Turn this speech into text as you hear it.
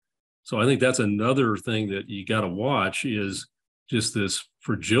So I think that's another thing that you got to watch is just this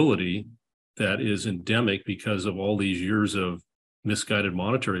fragility that is endemic because of all these years of misguided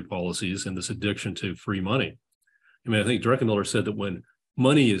monetary policies and this addiction to free money. I mean, I think Druckenmiller said that when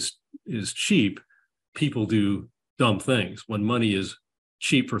money is cheap, people do dumb things. When money is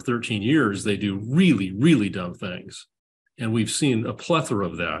cheap for 13 years, they do really, really dumb things. And we've seen a plethora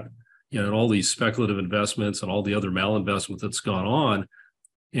of that, and all these speculative investments and all the other malinvestment that's gone on.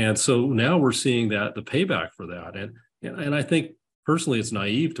 And so now we're seeing that the payback for that. And I think personally, it's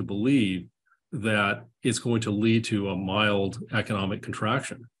naive to believe that it's going to lead to a mild economic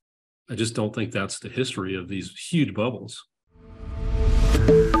contraction. I just don't think that's the history of these huge bubbles.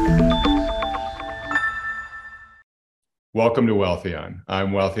 Welcome to Wealthion.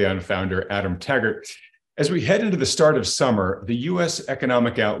 I'm Wealthion founder Adam Taggart. As we head into the start of summer, the U.S.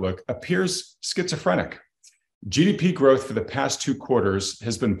 economic outlook appears schizophrenic. GDP growth for the past 2 quarters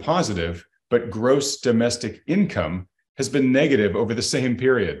has been positive, but gross domestic income has been negative over the same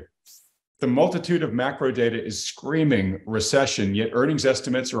period. The multitude of macro data is screaming recession, yet earnings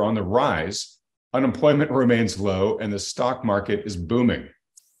estimates are on the rise, unemployment remains low, and the stock market is booming.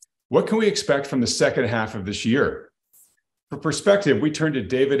 What can we expect from the second half of this year? For perspective, we turn to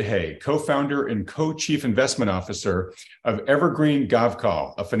David Hay, co-founder and co-chief investment officer of Evergreen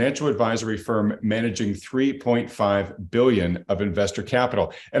Gavekal, a financial advisory firm managing $3.5 billion of investor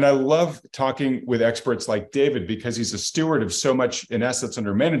capital. And I love talking with experts like David because he's a steward of so much in assets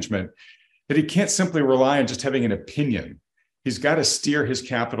under management that he can't simply rely on just having an opinion. He's got to steer his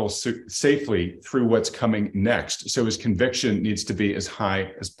capital safely through what's coming next. So his conviction needs to be as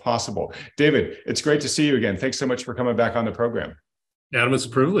high as possible. David, it's great to see you again. Thanks so much for coming back on the program. Adam, it's a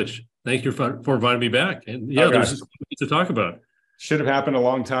privilege. Thank you for inviting me back. And there's something to talk about. Should have happened a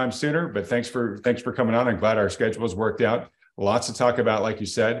long time sooner, but thanks for coming on. I'm glad our schedules worked out. Lots to talk about, like you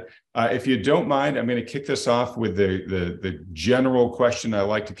said. If you don't mind, I'm going to kick this off with the general question I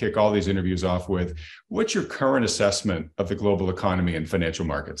like to kick all these interviews off with. What's your current assessment of the global economy and financial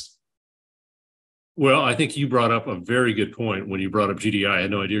markets? Well, I think you brought up a very good point when you brought up GDI. I had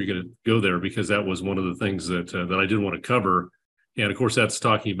no idea you were going to go there because that was one of the things that I did want to cover. And of course, that's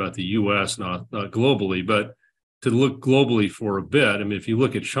talking about the U.S., not globally, but to look globally for a bit. I mean, if you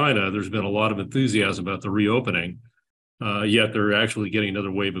look at China, there's been a lot of enthusiasm about the reopening. Yet they're actually getting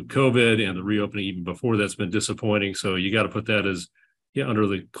another wave of COVID, and the reopening even before that's been disappointing. So you got to put that as under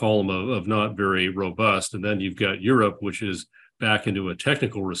the column of not very robust. And then you've got Europe, which is back into a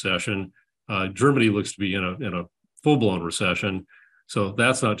technical recession. Germany looks to be in a full-blown recession. So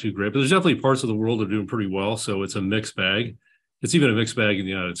that's not too great. But there's definitely parts of the world that are doing pretty well. So it's a mixed bag. It's even a mixed bag in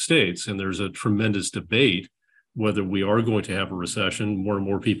the United States. And there's a tremendous debate whether we are going to have a recession. More and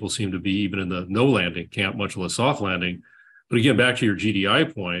more people seem to be even in the no landing camp, much less soft landing. But again, back to your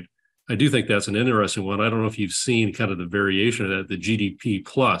GDI point, I do think that's an interesting one. I don't know if you've seen kind of the variation of that, the GDP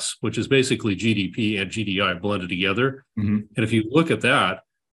plus, which is basically GDP and GDI blended together. Mm-hmm. And if you look at that,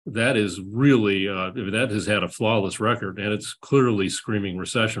 that is really, that has had a flawless record, and it's clearly screaming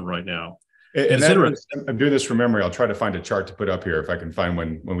recession right now. And I'm doing this from memory. I'll try to find a chart to put up here if I can find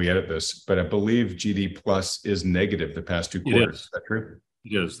when we edit this. But I believe GD plus is negative the past 2 quarters. Is that true?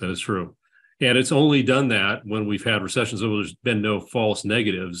 It is. That is true. And it's only done that when we've had recessions. So there's been no false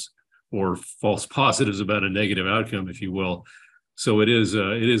negatives or false positives about a negative outcome, if you will. So it is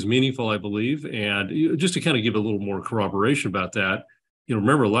meaningful, I believe. And just to kind of give a little more corroboration about that,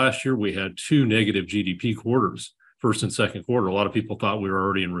 remember last year we had 2 negative GDP quarters, first and second quarter. A lot of people thought we were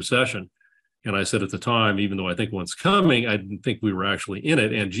already in recession. And I said at the time, even though I think one's coming, I didn't think we were actually in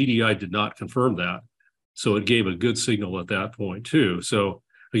it. And GDI did not confirm that. So it gave a good signal at that point, too. So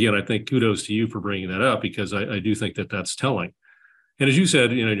again, I think kudos to you for bringing that up because I do think that that's telling. And as you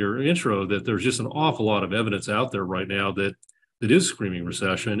said in your intro, that there's just an awful lot of evidence out there right now that is screaming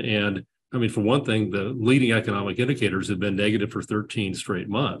recession. And I mean, for one thing, the leading economic indicators have been negative for 13 straight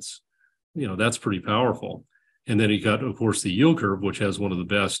months. That's pretty powerful. And then you got, of course, the yield curve, which has one of the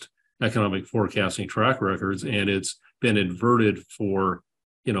best economic forecasting track records, and it's been inverted for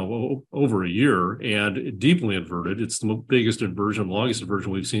over a year and deeply inverted. It's the biggest inversion, longest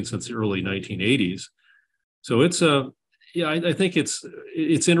inversion we've seen since the early 1980s. So it's I think it's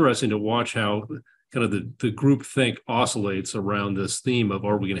interesting to watch how kind of the group think oscillates around this theme of,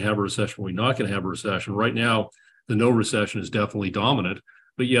 are we going to have a recession? Are we not going to have a recession? Right now, the no recession is definitely dominant,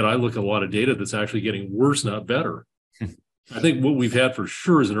 but yet I look at a lot of data that's actually getting worse, not better. I think what we've had for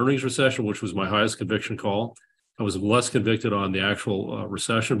sure is an earnings recession, which was my highest conviction call. I was less convicted on the actual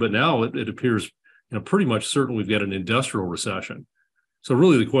recession, but now it appears pretty much certain we've got an industrial recession. So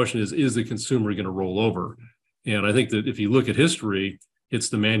really the question is the consumer going to roll over? And I think that if you look at history, it's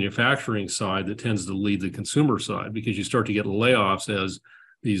the manufacturing side that tends to lead the consumer side, because you start to get layoffs as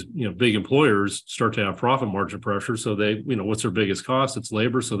these big employers start to have profit margin pressure. So they, what's their biggest cost? It's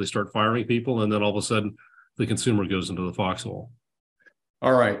labor. So they start firing people, and then all of a sudden the consumer goes into the foxhole.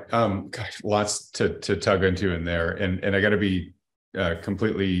 All right. Gosh, lots to tug into in there. And I got to be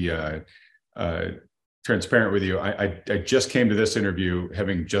completely transparent with you. I just came to this interview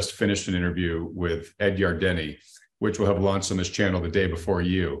having just finished an interview with Ed Yardeni, which will have launched on this channel the day before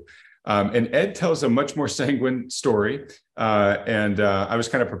you. And Ed tells a much more sanguine story. And I was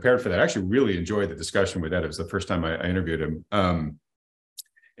kind of prepared for that. I actually really enjoyed the discussion with Ed. It was the first time I interviewed him.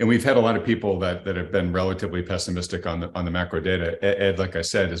 And we've had a lot of people that have been relatively pessimistic on the macro data. Ed, like I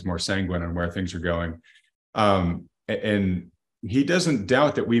said, is more sanguine on where things are going. And he doesn't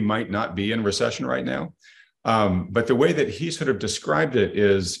doubt that we might not be in recession right now. But the way that he sort of described it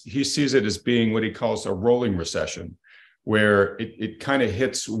is he sees it as being what he calls a rolling recession, where it kind of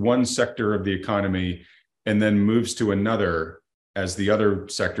hits one sector of the economy and then moves to another as the other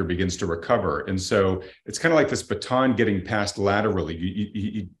sector begins to recover. And so it's kind of like this baton getting passed laterally.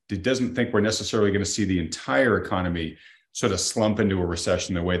 He doesn't think we're necessarily going to see the entire economy sort of slump into a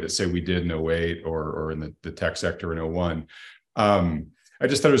recession the way that, say, we did in 08 or in the tech sector in 01. I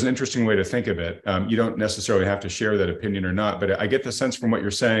just thought it was an interesting way to think of it. You don't necessarily have to share that opinion or not, but I get the sense from what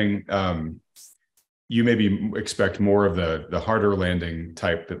you're saying, you maybe expect more of the harder landing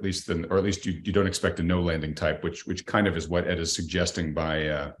type, at least you don't expect a no landing type, which kind of is what Ed is suggesting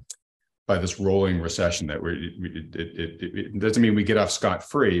by this rolling recession. That it doesn't mean we get off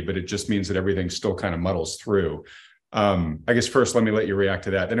scot-free, but it just means that everything still kind of muddles through. I guess first, let me let you react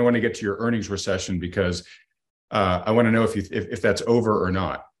to that. Then I want to get to your earnings recession, because I want to know if that's over or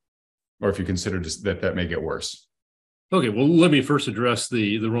not, or if you consider that may get worse. Okay, well, let me first address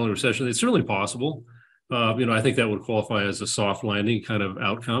the rolling recession. It's certainly possible. I think that would qualify as a soft landing kind of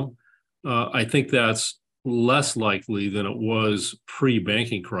outcome. I think that's less likely than it was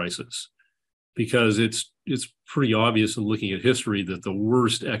pre-banking crisis, because it's pretty obvious in looking at history that the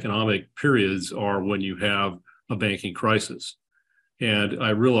worst economic periods are when you have a banking crisis. And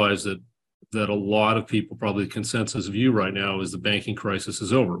I realize that a lot of people, probably the consensus view right now is the banking crisis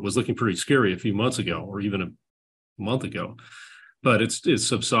is over. It was looking pretty scary a few months ago, or even a month ago, but it's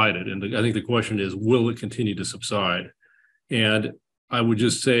subsided. And I think the question is, will it continue to subside? And I would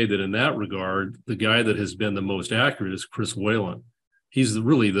just say that in that regard, the guy that has been the most accurate is Chris Whalen. He's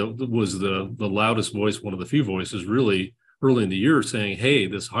was the loudest voice, one of the few voices really early in the year, saying, hey,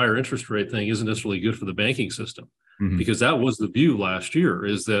 this higher interest rate thing isn't necessarily good for the banking system. Mm-hmm. Because that was the view last year,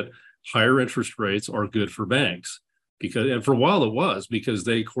 is that higher interest rates are good for banks. And for a while it was, because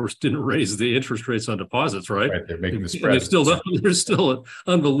they, of course, didn't raise the interest rates on deposits, right? Right, they're making the spread. They're still at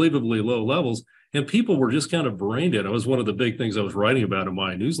unbelievably low levels. And people were just kind of brain dead. It was one of the big things I was writing about in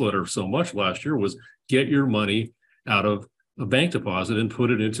my newsletter so much last year, was get your money out of a bank deposit and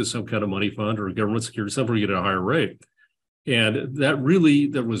put it into some kind of money fund or a government security, somewhere you get a higher rate. And there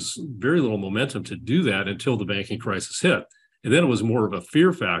was very little momentum to do that until the banking crisis hit. And then it was more of a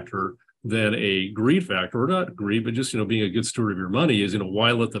fear factor than a greed factor, or not greed, but just, being a good steward of your money is,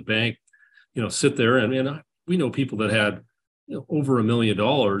 why let the bank, sit there. And we know people that had over $1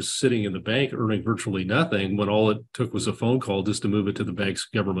 million sitting in the bank earning virtually nothing, when all it took was a phone call just to move it to the bank's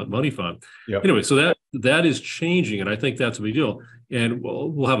government money fund. Yep. Anyway, so that is changing. And I think that's a big deal. And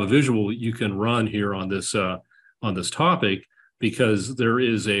we'll have a visual you can run here on this topic, because there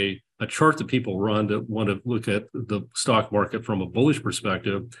is a chart that people run that want to look at the stock market from a bullish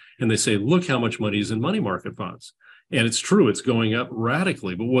perspective. And they say, look how much money is in money market funds. And it's true, it's going up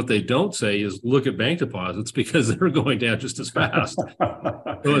radically. But what they don't say is look at bank deposits, because they're going down just as fast.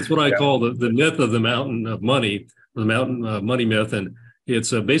 So it's what I call the myth of the mountain of money, or the mountain money myth. And it's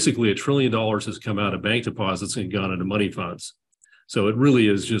basically $1 trillion has come out of bank deposits and gone into money funds. So it really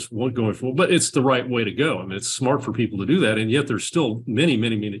is just going forward, but it's the right way to go. I mean, it's smart for people to do that. And yet there's still many,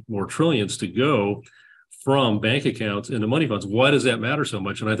 many, many more trillions to go from bank accounts into money funds. Why does that matter so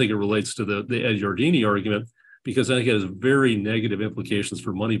much? And I think it relates to the Ed Yardeni argument, because I think it has very negative implications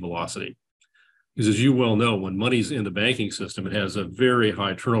for money velocity. Because as you well know, when money's in the banking system, it has a very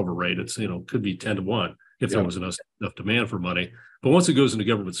high turnover rate. It's, could be 10 to 1 if there was enough demand for money. But once it goes into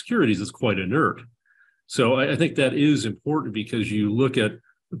government securities, it's quite inert. So I think that is important, because you look at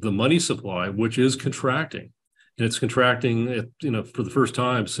the money supply, which is contracting, and it's contracting for the first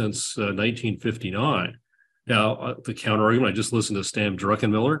time since 1959. Now, the counter argument, I just listened to Stan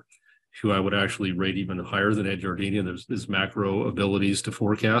Druckenmiller, who I would actually rate even higher than Ed Yardeni, and there's his macro abilities to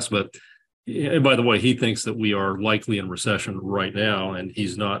forecast. And by the way, he thinks that we are likely in recession right now, and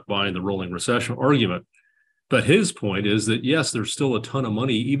he's not buying the rolling recession argument. But his point is that, yes, there's still a ton of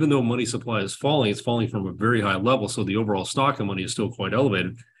money, even though money supply is falling, it's falling from a very high level. So the overall stock of money is still quite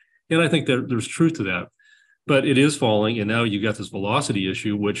elevated. And I think that there's truth to that. But it is falling. And now you've got this velocity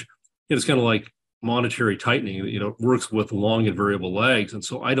issue, which it's kind of like monetary tightening, works with long and variable lags. And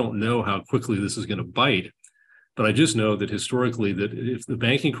so I don't know how quickly this is going to bite. But I just know that historically, that if the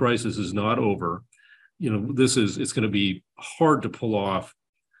banking crisis is not over, it's going to be hard to pull off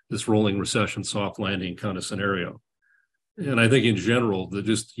this rolling recession, soft landing kind of scenario. And I think in general, that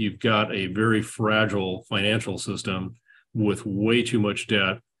you've got a very fragile financial system with way too much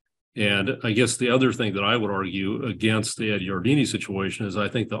debt. And I guess the other thing that I would argue against the Ed Yardeni situation is I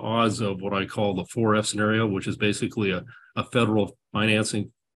think the odds of what I call the 4F scenario, which is basically a federal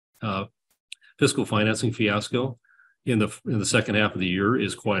financing, fiscal financing fiasco in the second half of the year,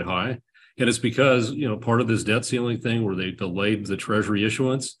 is quite high. And it's because, part of this debt ceiling thing where they delayed the Treasury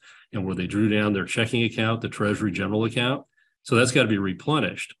issuance and where they drew down their checking account, the Treasury general account. So that's got to be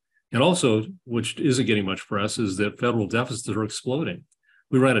replenished. And also, which isn't getting much press, is that federal deficits are exploding.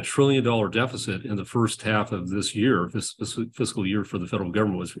 We ran $1 trillion deficit in the first half of this year. This fiscal year for the federal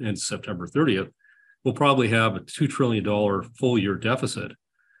government was in September 30th. We'll probably have a $2 trillion full year deficit.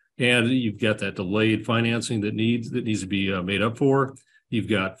 And you've got that delayed financing that needs to be made up for. You've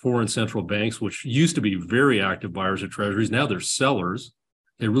got foreign central banks, which used to be very active buyers of treasuries. Now they're sellers.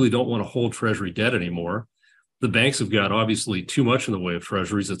 They really don't want to hold treasury debt anymore. The banks have got obviously too much in the way of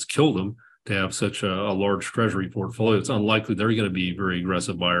treasuries. It's killed them to have such a large treasury portfolio. It's unlikely they're going to be very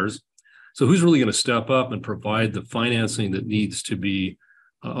aggressive buyers. So who's really going to step up and provide the financing that needs to be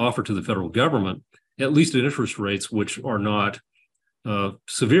offered to the federal government, at least at interest rates, which are not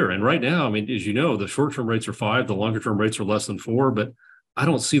severe? And right now, as you know, the short-term rates are 5, the longer-term rates are less than 4, but I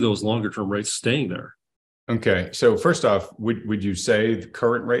don't see those longer-term rates staying there. Okay. So first off, would you say the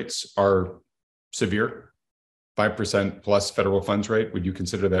current rates are severe? 5% plus federal funds rate? Would you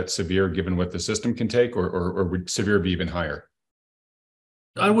consider that severe given what the system can take, or would severe be even higher?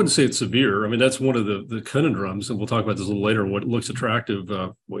 I wouldn't say it's severe. That's one of the conundrums, and we'll talk about this a little later, what looks attractive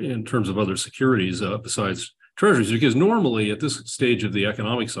in terms of other securities besides treasuries, because normally at this stage of the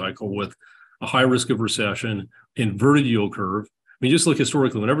economic cycle with a high risk of recession, inverted yield curve, just look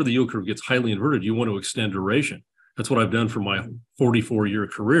historically, whenever the yield curve gets highly inverted, you want to extend duration. That's what I've done for my 44-year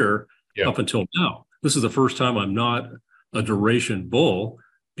career up until now. This is the first time I'm not a duration bull,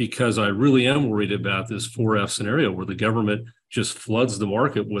 because I really am worried about this 4F scenario where the government just floods the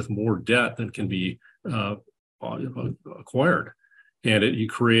market with more debt than can be acquired. And you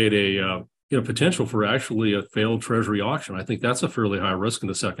create a potential for actually a failed treasury auction. I think that's a fairly high risk in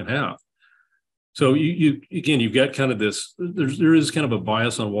the second half. So you've got kind of this, there is kind of a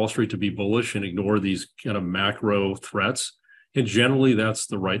bias on Wall Street to be bullish and ignore these kind of macro threats. And generally that's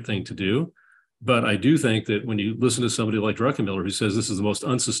the right thing to do. But I do think that when you listen to somebody like Druckenmiller, who says this is the most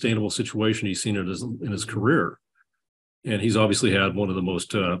unsustainable situation he's seen in his career, and he's obviously had one of the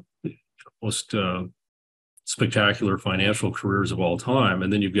most spectacular financial careers of all time.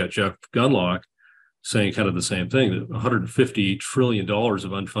 And then you've got Jeff Gundlach saying kind of the same thing, that $150 trillion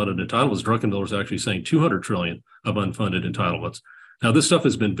of unfunded entitlements. Druckenmiller's actually saying $200 trillion of unfunded entitlements. Now, this stuff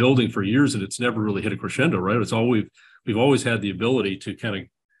has been building for years, and it's never really hit a crescendo, right? We've always had the ability to kind of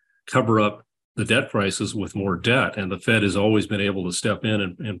cover up the debt crisis with more debt, and the Fed has always been able to step in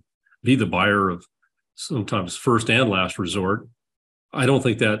and be the buyer of sometimes first and last resort. I don't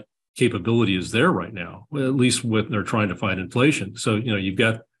think that capability is there right now, at least when they're trying to fight inflation. So, you've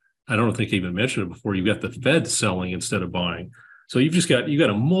got, I don't think I even mentioned it before, you've got the Fed selling instead of buying. So you've got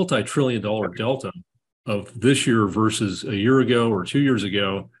a multi-trillion-dollar delta of this year versus a year ago or 2 years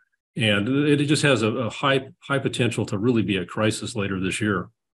ago. And it just has a high potential to really be a crisis later this year.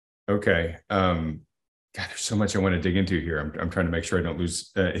 Okay. God, there's so much I want to dig into here. I'm trying to make sure I don't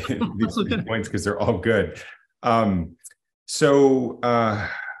lose these points because they're all good. So I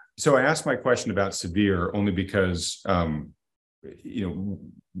asked my question about severe only because,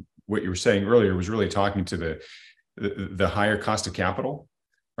 what you were saying earlier was really talking to the higher cost of capital,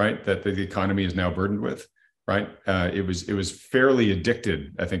 right? That the economy is now burdened with, right? It was fairly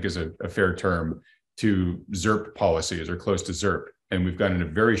addicted, I think is a fair term, to ZIRP policies or close to ZIRP. And we've gotten in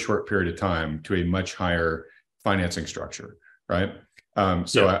a very short period of time to a much higher financing structure, right? I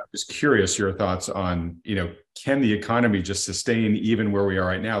was curious your thoughts on, can the economy just sustain even where we are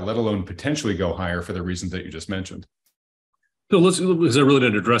right now, let alone potentially go higher for the reasons that you just mentioned? So because I really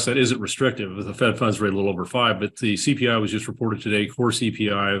didn't address that, is it restrictive? The Fed funds rate a little over 5, but the CPI was just reported today, core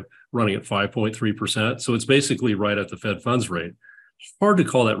CPI running at 5.3%. So it's basically right at the Fed funds rate. Hard to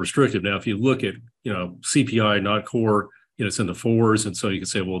call that restrictive. Now, if you look at, CPI, not core, it's in the 4s. And so you can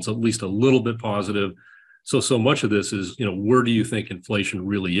say, well, it's at least a little bit positive. So much of this is, where do you think inflation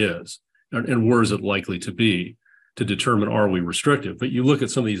really is, and where is it likely to be, to determine, are we restrictive? But you look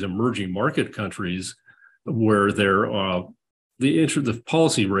at some of these emerging market countries where the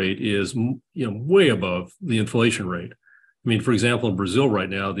policy rate is, way above the inflation rate. I mean, for example, in Brazil right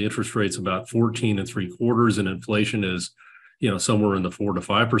now, the interest rate's about 14.75%, and inflation is, somewhere in the 4 to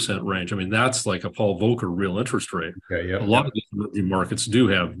 5% range. I mean, that's like a Paul Volcker real interest rate. Okay, yeah, a lot of these emerging markets do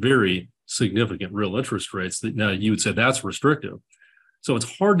have very significant real interest rates that now you would say that's restrictive. So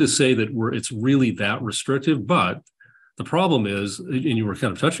it's hard to say that it's really that restrictive. But the problem is, and you were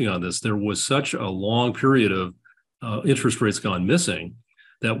kind of touching on this, there was such a long period of interest rates gone missing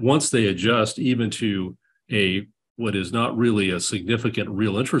that once they adjust even to what is not really a significant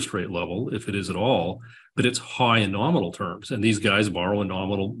real interest rate level, if it is at all, but it's high in nominal terms, and these guys borrow in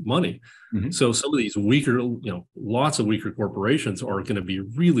nominal money. Mm-hmm. So some of these weaker, lots of weaker corporations are going to be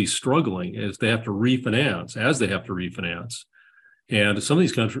really struggling as they have to refinance, and some of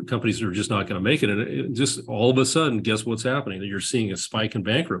these companies are just not going to make it. And it just all of a sudden, guess what's happening? You're seeing a spike in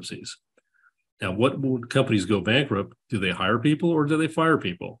bankruptcies. Now, when companies go bankrupt, do they hire people or do they fire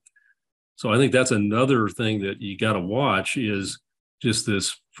people? So I think that's another thing that you got to watch, is just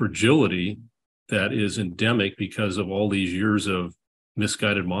this fragility that is endemic because of all these years of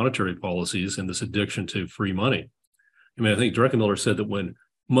misguided monetary policies and this addiction to free money. I mean, I think Druckenmiller said that when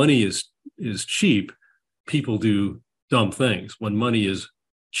money is cheap, people do dumb things. When money is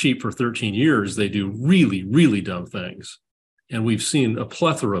cheap for 13 years, they do really, really dumb things. And we've seen a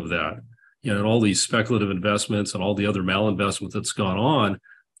plethora of that, and all these speculative investments and all the other malinvestment that's gone on.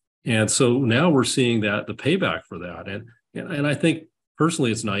 And so now we're seeing that the payback for that. And I think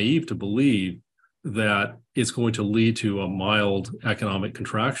personally, it's naive to believe that it's going to lead to a mild economic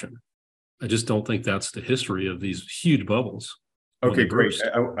contraction. I just don't think that's the history of these huge bubbles. Okay, great.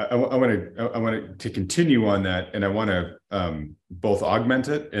 I want to continue on that, and I want to both augment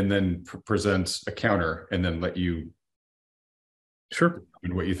it and then present a counter, and then let you sure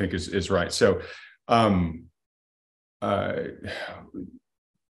and what you think is right. So,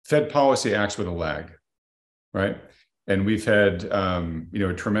 Fed policy acts with a lag, right? And we've had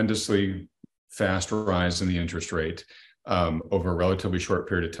a tremendously fast rise in the interest rate over a relatively short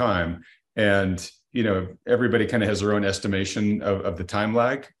period of time. And, everybody kind of has their own estimation of the time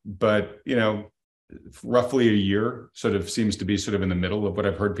lag, but, roughly a year sort of seems to be sort of in the middle of what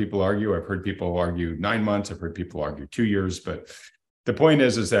I've heard people argue. I've heard people argue 9 months. I've heard people argue 2 years. But the point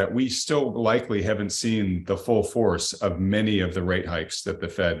is that we still likely haven't seen the full force of many of the rate hikes that the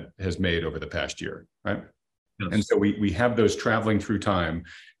Fed has made over the past year, right? Yes. And so we have those traveling through time,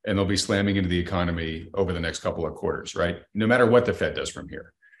 and they'll be slamming into the economy over the next couple of quarters, right? No matter what the Fed does from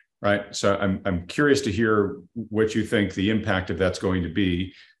here, right? So I'm curious to hear what you think the impact of that's going to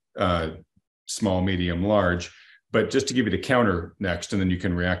be, small, medium, large. But just to give you the counter next, and then you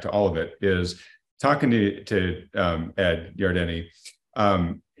can react to all of it, is talking to Ed Yardeni.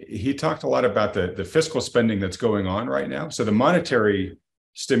 He talked a lot about the fiscal spending that's going on right now. So the monetary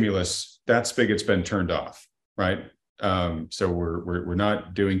stimulus, that spigot's been turned off, right? So we're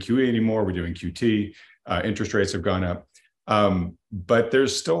not doing QE anymore. We're doing QT. Interest rates have gone up. But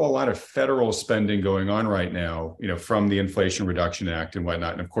there's still a lot of federal spending going on right now, from the Inflation Reduction Act and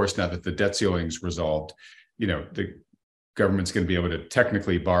whatnot. And of course, now that the debt ceiling's resolved, the government's going to be able to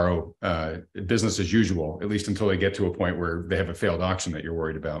technically borrow business as usual, at least until they get to a point where they have a failed auction that you're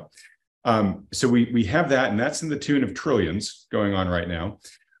worried about. So we have that, and that's in the tune of trillions going on right now.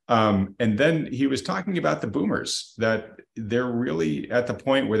 And then he was talking about the boomers, that they're really at the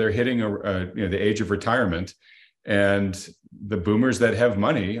point where they're hitting the age of retirement, and the boomers that have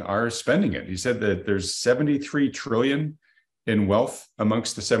money are spending it. He said that there's 73 trillion in wealth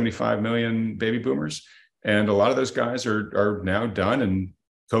amongst the 75 million baby boomers. And a lot of those guys are now done, and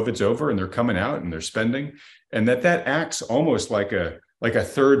COVID's over, and they're coming out and they're spending. And that acts almost like a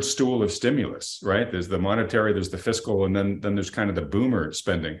third stool of stimulus, right? There's the monetary, there's the fiscal, and then there's kind of the boomer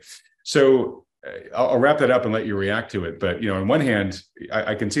spending. So I'll wrap that up and let you react to it. But, on one hand,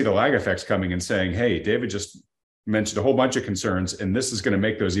 I can see the lag effects coming and saying, hey, David just mentioned a whole bunch of concerns, and this is going to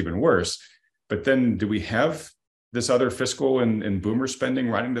make those even worse. But then do we have this other fiscal and boomer spending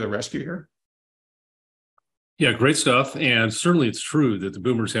riding to the rescue here? Yeah, great stuff. And certainly it's true that the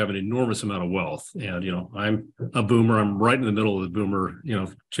boomers have an enormous amount of wealth. And, I'm a boomer. I'm right in the middle of the boomer,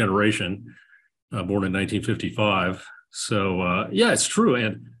 generation, born in 1955. So, yeah, it's true.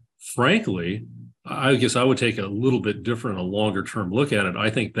 And frankly, I guess I would take a little bit different, a longer term look at it. I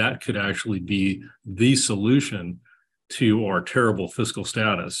think that could actually be the solution to our terrible fiscal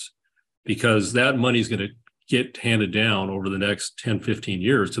status, because that money is going to get handed down over the next 10, 15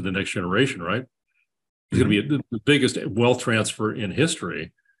 years to the next generation, right? It's going to be the biggest wealth transfer in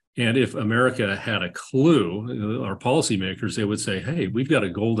history. And if America had a clue, our policymakers, they would say, hey, we've got a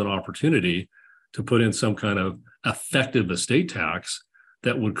golden opportunity to put in some kind of effective estate tax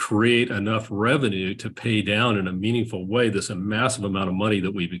that would create enough revenue to pay down in a meaningful way this massive amount of money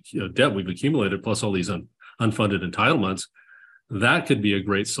that debt we've accumulated, plus all these unfunded entitlements. That could be a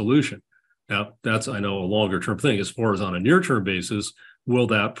great solution. Now, that's, I know, a longer term thing. As far as on a near term basis, will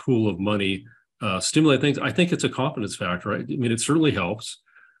that pool of money stimulate things? I think it's a confidence factor. I mean, it certainly helps.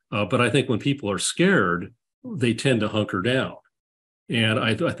 But I think when people are scared, they tend to hunker down. And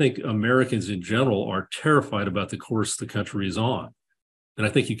I think Americans in general are terrified about the course the country is on. And I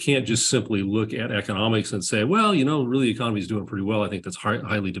think you can't just simply look at economics and say, well, really the economy is doing pretty well. I think that's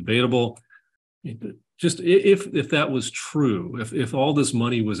highly debatable. Just if that was true, if all this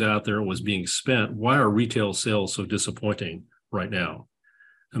money was out there and was being spent, why are retail sales so disappointing right now?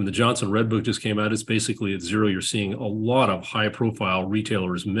 I mean, the Johnson Red Book just came out. It's basically at zero. You're seeing a lot of high-profile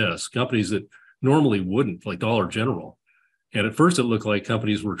retailers miss, companies that normally wouldn't, like Dollar General. And at first, it looked like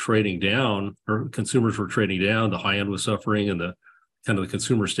companies were trading down, or consumers were trading down. The high end was suffering, and the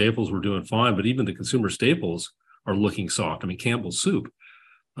consumer staples were doing fine. But even the consumer staples are looking soft. I mean, Campbell's Soup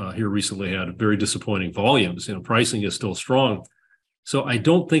here recently had very disappointing volumes. Pricing is still strong. So I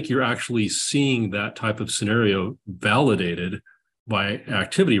don't think you're actually seeing that type of scenario validated by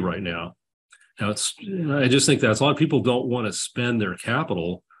activity right now. Now, I just think that's a lot of people don't want to spend their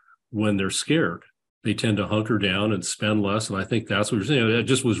capital when they're scared. They tend to hunker down and spend less. And I think that's what you're saying. I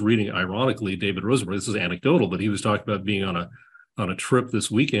just was reading, ironically, David Rosenberg. This is anecdotal, but he was talking about being on a trip this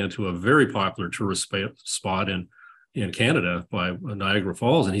weekend to a very popular tourist spot in Canada by Niagara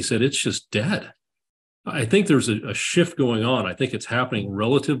Falls. And he said, it's just dead. I think there's a shift going on. I think it's happening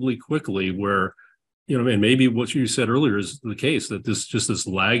relatively quickly where, and maybe what you said earlier is the case, that this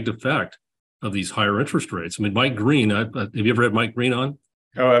lagged effect of these higher interest rates. I mean, Mike Green, have you ever had Mike Green on?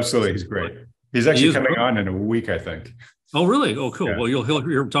 Oh, absolutely. He's great. He's actually coming on in a week, I think. Oh, really? Oh, cool. Yeah. Well, he'll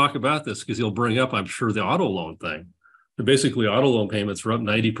hear him talk about this because he'll bring up, I'm sure, the auto loan thing. But basically, auto loan payments are up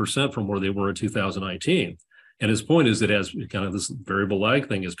 90% from where they were in 2019. And his point is that as kind of this variable lag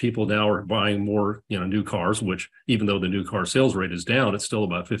thing, as people now are buying more, new cars, which even though the new car sales rate is down, it's still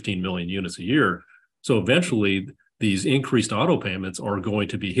about 15 million units a year. So eventually, these increased auto payments are going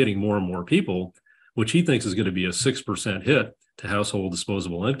to be hitting more and more people, which he thinks is going to be a 6% hit to household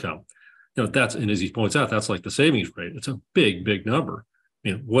disposable income. And as he points out, that's like the savings rate. It's a big, big number.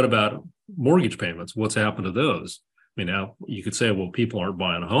 What about mortgage payments? What's happened to those? Now you could say, well, people aren't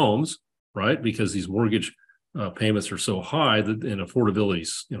buying homes, right? Because these mortgage payments are so high that and affordability,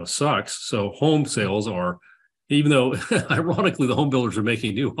 sucks. So home sales are, even though ironically the home builders are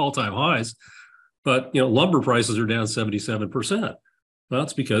making new all-time highs, but lumber prices are down 77%. Well,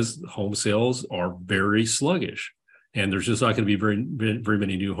 that's because home sales are very sluggish, and there's just not going to be very, very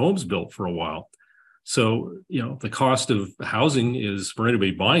many new homes built for a while. So the cost of housing is, for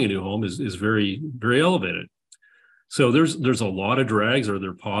anybody buying a new home, is very, very elevated. So there's a lot of drags. Are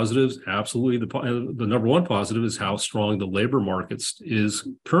there positives? Absolutely. The number one positive is how strong the labor market is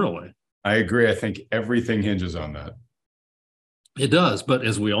currently. I agree. I think everything hinges on that. It does. But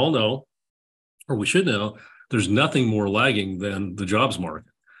as we all know, or we should know, there's nothing more lagging than the jobs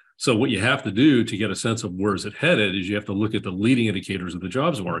market. So what you have to do to get a sense of where is it headed is you have to look at the leading indicators of the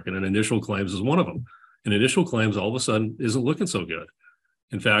jobs market, and initial claims is one of them. And initial claims all of a sudden isn't looking so good.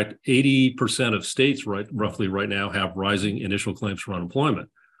 In fact, 80% of states roughly right now have rising initial claims for unemployment.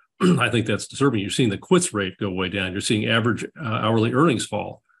 I think that's disturbing. You're seeing the quits rate go way down. You're seeing average hourly earnings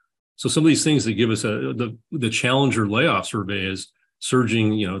fall. So some of these things that give us the Challenger layoff survey is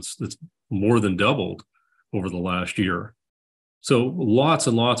surging, it's more than doubled over the last year. So lots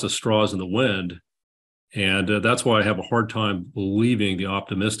and lots of straws in the wind. And that's why I have a hard time believing the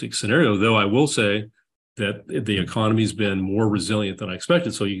optimistic scenario, though I will say that the economy's been more resilient than I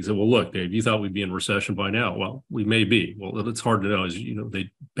expected. So you can say, well, look, Dave, you thought we'd be in recession by now. Well, we may be. Well, it's hard to know, as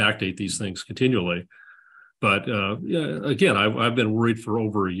they backdate these things continually. But again, I've been worried for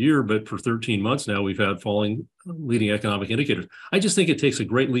over a year, but for 13 months now, we've had falling leading economic indicators. I just think it takes a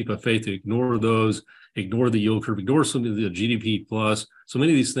great leap of faith to ignore those, ignore the yield curve, ignore some of the GDP plus, so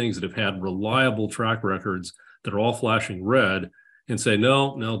many of these things that have had reliable track records that are all flashing red, and say,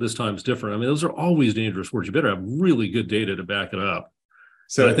 no, this time's different. I mean, those are always dangerous words. You better have really good data to back it up.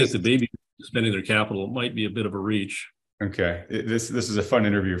 So I think the baby spending their capital might be a bit of a reach. Okay. This is a fun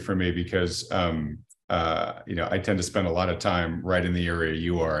interview for me because I tend to spend a lot of time right in the area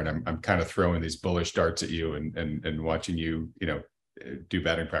you are, and I'm kind of throwing these bullish darts at you and watching you, do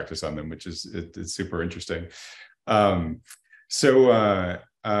batting practice on them, which is it's super interesting.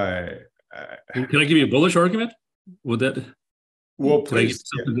 Can I give you a bullish argument? Would that? Well, Can I give please.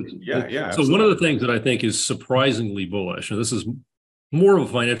 something Yeah. So one of the things that I think is surprisingly bullish, and this is more of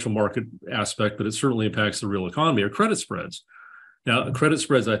a financial market aspect, but it certainly impacts the real economy, are credit spreads. Now, credit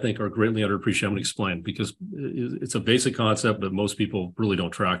spreads, I think, are greatly underappreciated. I'm going to explain because it's a basic concept, but most people really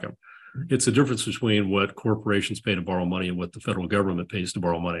don't track them. It's the difference between what corporations pay to borrow money and what the federal government pays to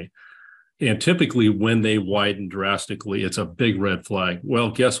borrow money. And typically, when they widen drastically, it's a big red flag.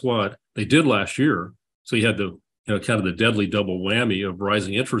 Well, guess what? They did last year. So you had the kind of the deadly double whammy of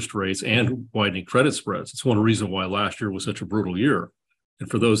rising interest rates and widening credit spreads. It's one reason why last year was such a brutal year. And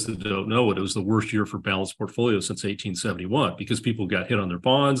for those that don't know it, was the worst year for balanced portfolios since 1871 because people got hit on their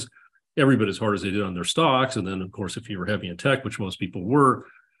bonds every bit as hard as they did on their stocks. And then, of course, if you were heavy in tech, which most people were,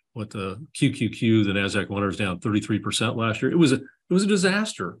 what the QQQ, the NASDAQ 100 is down 33% last year. It was a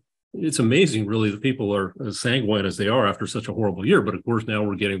disaster. It's amazing, really, that people are as sanguine as they are after such a horrible year. But of course, now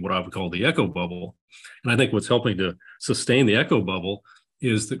we're getting what I would call the echo bubble. And I think what's helping to sustain the echo bubble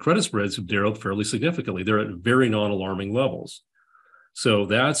is that credit spreads have narrowed fairly significantly. They're at very non-alarming levels. So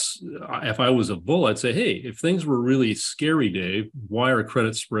that's, if I was a bull, I'd say, hey, if things were really scary, Dave, why are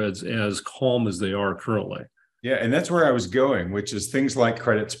credit spreads as calm as they are currently? Yeah, and that's where I was going, which is things like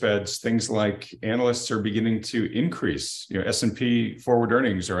credit spreads, things like analysts are beginning to increase. S&P forward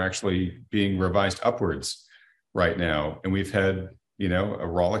earnings are actually being revised upwards right now. And we've had, a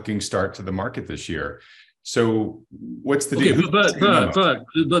rollicking start to the market this year. So what's the deal?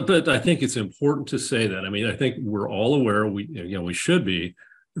 But I think it's important to say that. I mean, I think we're all aware, we should be,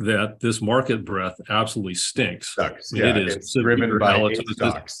 that this market breadth absolutely stinks. Sucks. I mean, it is. It's driven by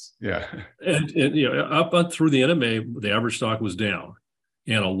stocks. Yeah. And up through the NMA, the average stock was down.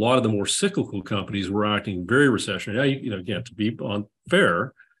 And a lot of the more cyclical companies were acting very recessionary. Now, again, to be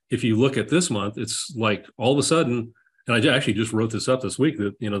fair, if you look at this month, it's like all of a sudden, and I actually just wrote this up this week,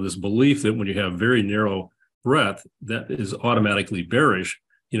 that, this belief that when you have very narrow breadth, that is automatically bearish.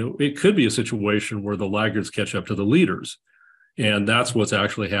 It could be a situation where the laggards catch up to the leaders. And that's what's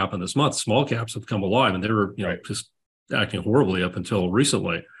actually happened this month. Small caps have come alive, and they were just acting horribly up until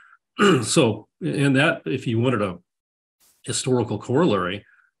recently. So, and that, if you wanted a historical corollary,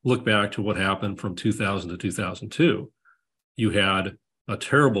 look back to what happened from 2000 to 2002. You had a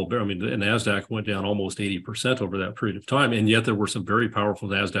terrible, the NASDAQ went down almost 80% over that period of time. And yet there were some very powerful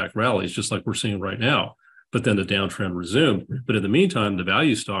NASDAQ rallies, just like we're seeing right now. But then the downtrend resumed. But in the meantime, the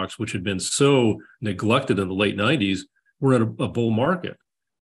value stocks, which had been so neglected in the late 90s, were in a bull market,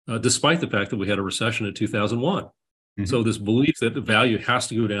 despite the fact that we had a recession in 2001. Mm-hmm. So this belief that the value has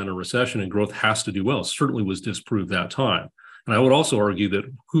to go down in a recession and growth has to do well certainly was disproved that time. And I would also argue that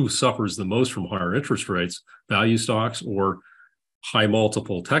who suffers the most from higher interest rates, value stocks or high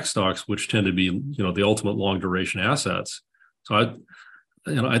multiple tech stocks, which tend to be, the ultimate long duration assets. So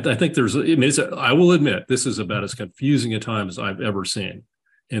I think I will admit this is about as confusing a time as I've ever seen.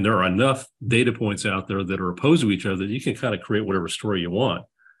 And there are enough data points out there that are opposed to each other that you can kind of create whatever story you want.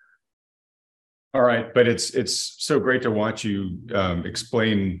 All right, but it's so great to watch you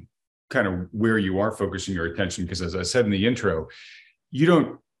explain kind of where you are focusing your attention, because as I said in the intro, you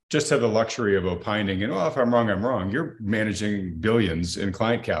don't just have the luxury of opining and, if I'm wrong, I'm wrong. You're managing billions in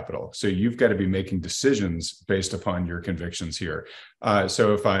client capital. So you've got to be making decisions based upon your convictions here.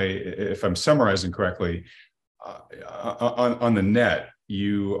 So if I'm summarizing correctly, on the net,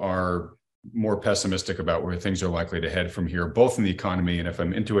 you are more pessimistic about where things are likely to head from here, both in the economy and, if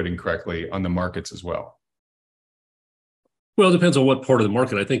I'm intuiting correctly, on the markets as well. Well, it depends on what part of the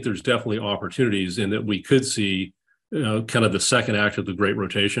market. I think there's definitely opportunities in that we could see kind of the second act of the Great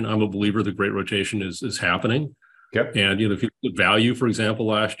Rotation. I'm a believer the Great Rotation is happening. Yep. And, if you look at value, for example,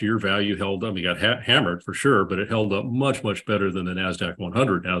 last year, value held up. We got hammered for sure, but it held up much, much better than the NASDAQ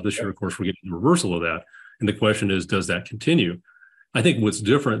 100. Now, this year, of course, we're getting a reversal of that. And the question is, does that continue? I think what's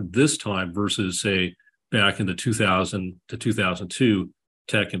different this time versus, say, back in the 2000 to 2002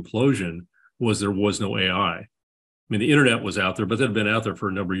 tech implosion was there was no AI. I mean, the internet was out there, but that had been out there for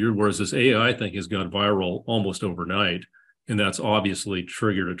a number of years, whereas this AI thing has gone viral almost overnight. And that's obviously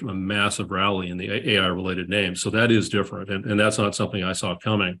triggered a massive rally in the AI-related names. So that is different. And that's not something I saw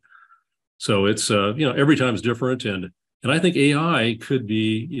coming. So it's, every time is different. And I think AI could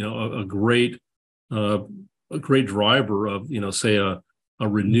be, a great driver of, say a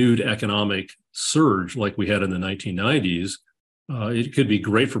renewed economic surge like we had in the 1990s. It could be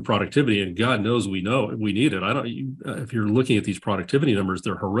great for productivity, and God knows we need it. If you're looking at these productivity numbers,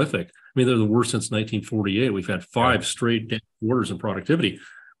 they're horrific. I mean, they're the worst since 1948. We've had 5 straight quarters in productivity.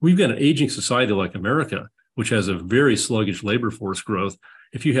 We've got an aging society like America, which has a very sluggish labor force growth.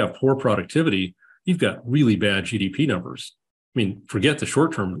 If you have poor productivity, you've got really bad GDP numbers. mean, forget the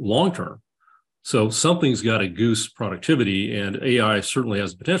short term, long term. So something's got to goose productivity, and AI certainly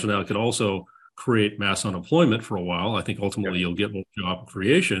has the potential. Now, it could also create mass unemployment for a while. I think ultimately you'll get more job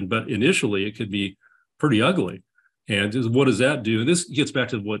creation, but initially it could be pretty ugly. And what does that do? And this gets back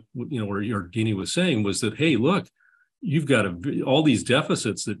to what, where Yardeni was saying was that, hey, look, you've got all these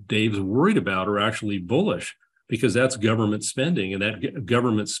deficits that Dave's worried about are actually bullish, because that's government spending, and that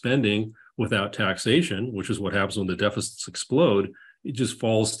government spending without taxation, which is what happens when the deficits explode, it just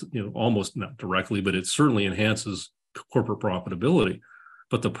falls, almost not directly, but it certainly enhances corporate profitability.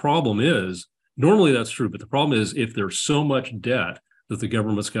 But the problem is, normally that's true, but the problem is if there's so much debt that the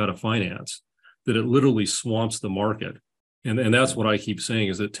government's got to finance, that it literally swamps the market. And that's what I keep saying,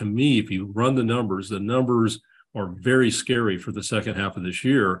 is that to me, if you run the numbers are very scary for the second half of this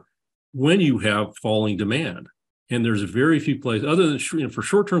year when you have falling demand. And there's very few places, other than for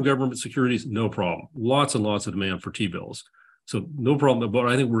short-term government securities, no problem. Lots and lots of demand for T-bills. So no problem. But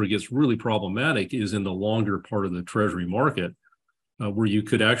I think where it gets really problematic is in the longer part of the Treasury market, where you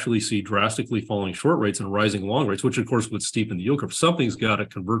could actually see drastically falling short rates and rising long rates, which of course would steepen the yield curve. Something's got to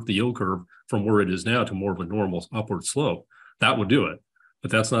convert the yield curve from where it is now to more of a normal upward slope. That would do it.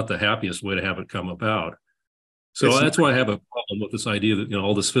 But that's not the happiest way to have it come about. So that's why I have a problem with this idea that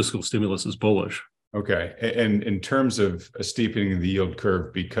all this fiscal stimulus is bullish. Okay. And in terms of a steepening the yield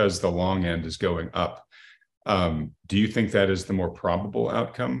curve because the long end is going up, do you think that is the more probable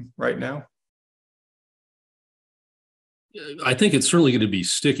outcome right now? I think it's certainly going to be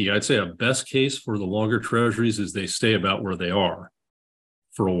sticky. I'd say a best case for the longer treasuries is they stay about where they are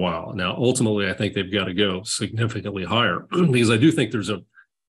for a while. Now, ultimately, I think they've got to go significantly higher because I do think there's a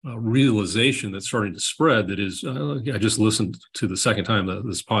realization that's starting to spread that is, I just listened to the second time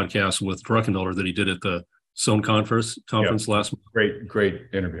this podcast with Druckenmiller that he did at the Sohn conference last month. Great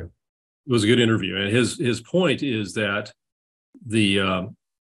interview. It was a good interview. And his point is that the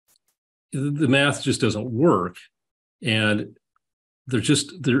math just doesn't work. And there's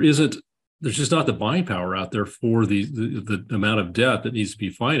just not the buying power out there for the amount of debt that needs to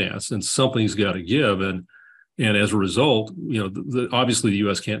be financed, and something's got to give. And as a result, obviously the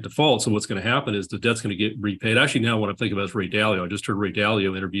U.S. can't default. So what's going to happen is the debt's going to get repaid. Actually, now what I'm thinking about is Ray Dalio. I just heard Ray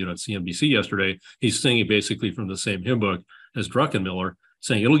Dalio interviewed on CNBC yesterday. He's singing basically from the same hymn book as Druckenmiller,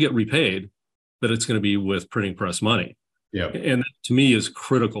 saying it'll get repaid, but it's going to be with printing press money. Yeah. And that, to me, is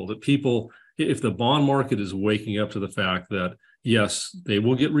critical that people, if the bond market is waking up to the fact that, yes, they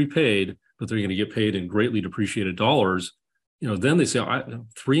will get repaid, but they're going to get paid in greatly depreciated dollars, then they say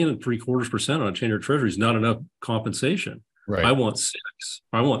 3.75% on 10-year treasury is not enough compensation. Right. I want 6,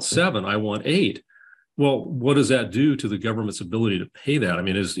 I want 7, I want 8. Well, what does that do to the government's ability to pay that? I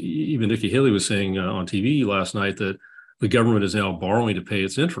mean, as even Nikki Haley was saying on TV last night, that the government is now borrowing to pay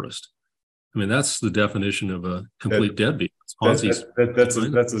its interest. I mean, that's the definition of a complete deadbeat. That's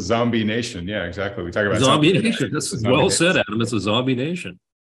a zombie nation. Yeah, exactly. We talk about zombie nation. That's well said, Adam. It's a zombie nation.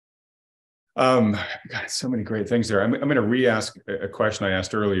 God, so many great things there. I'm going to re-ask a question I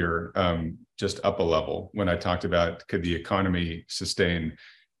asked earlier, just up a level when I talked about could the economy sustain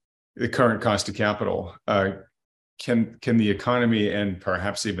the current cost of capital? Can the economy and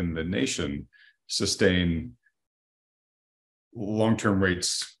perhaps even the nation sustain long-term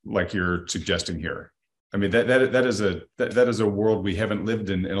rates like you're suggesting here? I mean, that is a world we haven't lived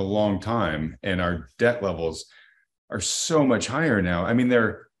in a long time, and our debt levels are so much higher now. I mean,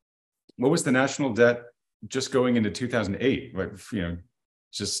 what was the national debt just going into 2008? Like,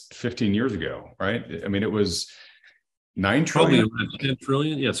 just 15 years ago, right? I mean, it was 9 trillion. Probably 10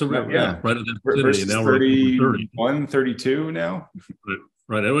 trillion. Yeah. So right at that versus now 31, 32 now.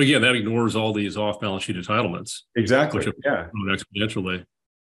 Right. And again, that ignores all these off-balance sheet entitlements. Exactly. Which have grown exponentially.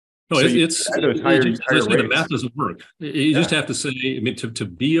 No, So the math doesn't work. You just have to say, I mean, to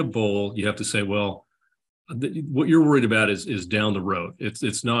be a bull, you have to say, well, what you're worried about is down the road.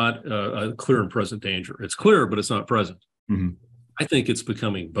 It's not a clear and present danger. It's clear, but it's not present. Mm-hmm. I think it's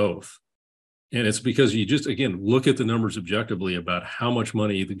becoming both. And it's because you just, again, look at the numbers objectively about how much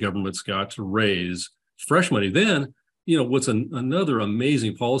money the government's got to raise, fresh money. Then, what's another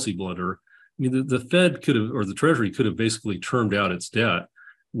amazing policy blunder. I mean, the Fed could have, or the Treasury could have basically termed out its debt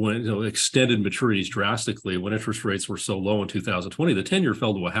when, extended maturities drastically when interest rates were so low in 2020. The 10-year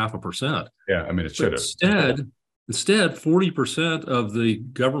fell to 0.5%. Yeah, I mean, it should have. Instead, 40% of the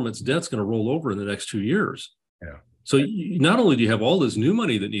government's debt's going to roll over in the next 2 years. Yeah. So not only do you have all this new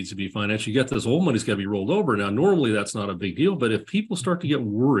money that needs to be financed, you get this old money's got to be rolled over. Now, normally that's not a big deal, but if people start to get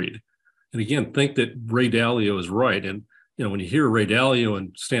worried, and again, think that Ray Dalio is right, and when you hear Ray Dalio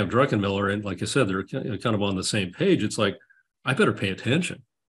and Stan Druckenmiller, and like I said, they're kind of on the same page, it's like, I better pay attention.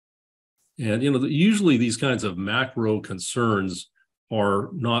 And, usually these kinds of macro concerns are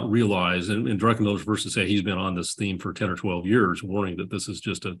not realized. And Druckenmiller's versus say he's been on this theme for 10 or 12 years, warning that this is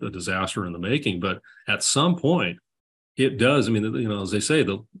just a disaster in the making. But at some point, it does. I mean, as they say,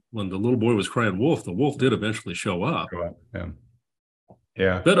 when the little boy was crying wolf, the wolf did eventually show up. Yeah.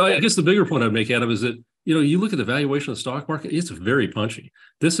 Yeah. But I guess the bigger point I'd make, Adam, is that, you look at the valuation of the stock market, it's very punchy.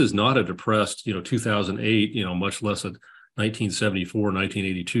 This is not a depressed, 2008, much less a 1974,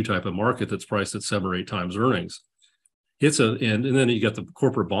 1982 type of market that's priced at 7 or 8 times earnings. And then you got the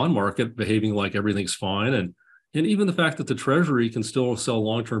corporate bond market behaving like everything's fine. And even the fact that the Treasury can still sell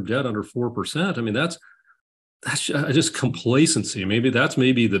long-term debt under 4%. I mean, that's just complacency. Maybe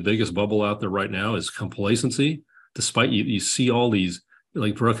the biggest bubble out there right now is complacency, despite you see all these,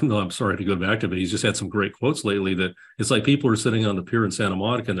 like Druckenmiller, I'm sorry to go back to it, but he's just had some great quotes lately that it's like people are sitting on the pier in Santa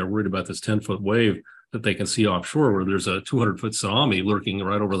Monica and they're worried about this 10-foot wave that they can see offshore where there's a 200-foot tsunami lurking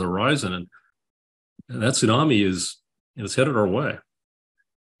right over the horizon. And that tsunami it's headed our way.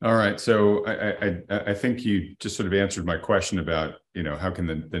 All right. So I think you just sort of answered my question about, how can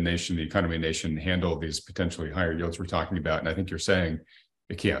the economy nation handle these potentially higher yields we're talking about? And I think you're saying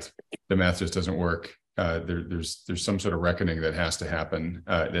it can't. The math just doesn't work. There's some sort of reckoning that has to happen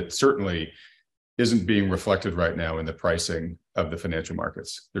that certainly isn't being reflected right now in the pricing of the financial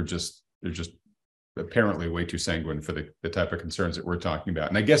markets. They're just apparently way too sanguine for the type of concerns that we're talking about.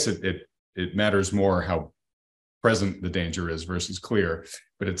 And I guess it matters more how present the danger is versus clear,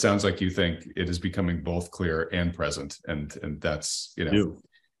 but it sounds like you think it is becoming both clear and present, and that's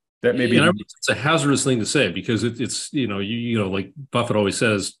that may be. It's a hazardous thing to say because it's like Buffett always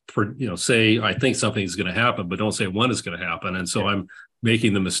says, say I think something is going to happen, but don't say when it's going to happen. And so I'm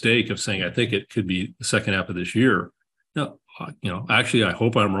making the mistake of saying I think it could be the second half of this year. Now, actually, I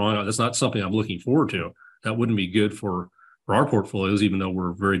hope I'm wrong. That's not something I'm looking forward to. That wouldn't be good for our portfolios, even though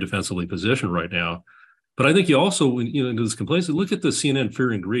we're very defensively positioned right now. But I think you also, when into this complacency, look at the CNN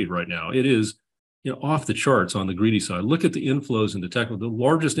Fear and Greed right now. It is, off the charts on the greedy side. Look at the inflows into tech. The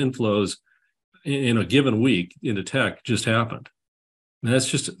largest inflows in a given week into tech just happened. And that's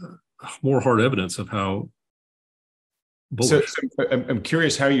just more hard evidence of how bullish. So I'm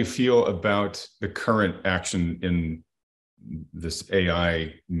curious how you feel about the current action in this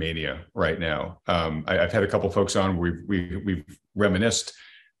AI mania right now. I've had a couple of folks on. We've reminisced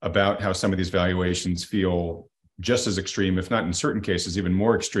about how some of these valuations feel just as extreme, if not in certain cases, even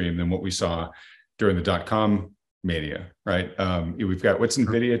more extreme than what we saw during the dot-com mania, right? We've got, what's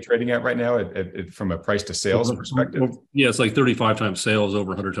NVIDIA trading at right now from a price to sales perspective? Yeah, it's like 35 times sales, over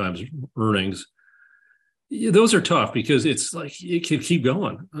 100 times earnings. Yeah, those are tough because it's like it can keep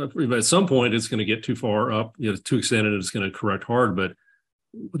going. But at some point, it's going to get too far up, too extended, and it's going to correct hard. But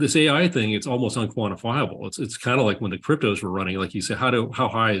with this AI thing, it's almost unquantifiable. It's kind of like when the cryptos were running, like you said, how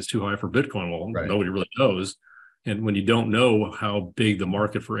high is too high for Bitcoin? Well, right. Nobody really knows. And when you don't know how big the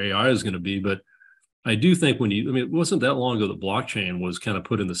market for AI is going to be, but I do think it wasn't that long ago that blockchain was kind of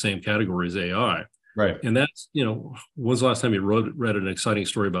put in the same category as AI. Right. And that's, when's the last time you read an exciting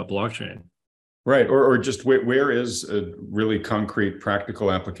story about blockchain? Right. Or just where is a really concrete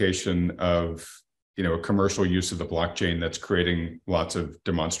practical application of a commercial use of the blockchain that's creating lots of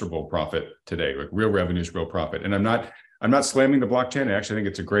demonstrable profit today, like real revenues, real profit. And I'm not slamming the blockchain. I actually think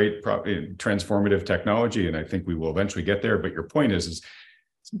it's a great transformative technology, and I think we will eventually get there. But your point is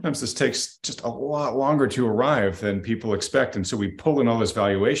sometimes this takes just a lot longer to arrive than people expect, and so we pull in all this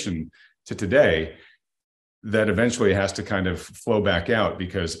valuation to today that eventually has to kind of flow back out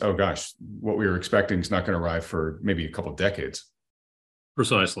because, oh gosh, what we were expecting is not going to arrive for maybe a couple of decades.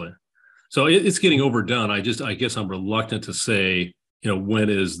 Precisely. So it's getting overdone. I guess I'm reluctant to say, when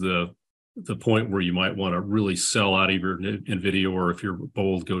is the point where you might want to really sell out of your NVIDIA, or if you're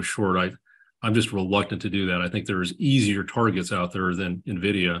bold, go short. I'm just reluctant to do that. I think there's easier targets out there than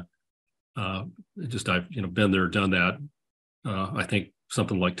NVIDIA. I've been there, done that. I think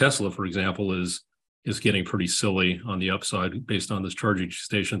something like Tesla, for example, is getting pretty silly on the upside based on this charging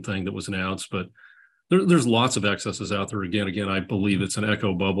station thing that was announced. But there's lots of excesses out there. Again, I believe it's an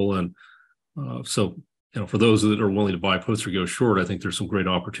echo bubble, and so for those that are willing to buy puts or go short, I think there's some great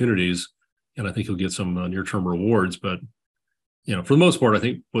opportunities, and I think you'll get some near-term rewards. But for the most part, I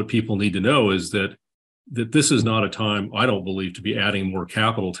think what people need to know is that this is not a time, I don't believe, to be adding more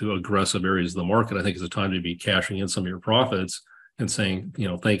capital to aggressive areas of the market. I think it's a time to be cashing in some of your profits and saying,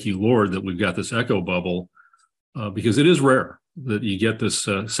 thank you, Lord, that we've got this echo bubble, because it is rare that you get this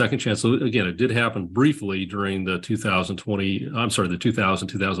second chance. So again, it did happen briefly during the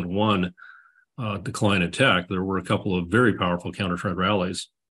 2001 decline in tech. There were a couple of very powerful counter-trend rallies.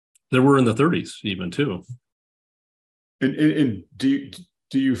 There were in the 30s even too. And do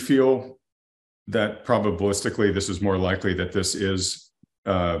you feel that probabilistically this is more likely that this is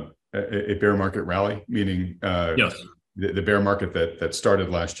a bear market rally, meaning Yes. the bear market that started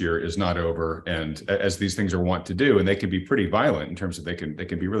last year is not over, and as these things are wont to do, and they can be pretty violent in terms of they can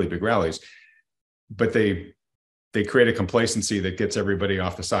be really big rallies, but they create a complacency that gets everybody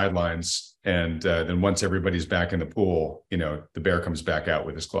off the sidelines, and then once everybody's back in the pool, the bear comes back out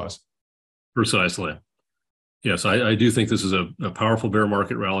with his claws. Precisely. Yes, I do think this is a powerful bear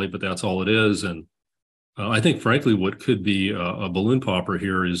market rally, but that's all it is. And I think, frankly, what could be a balloon popper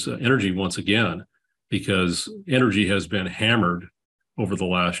here is energy once again, because energy has been hammered over the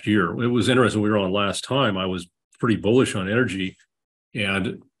last year. It was interesting. We were on last time. I was pretty bullish on energy.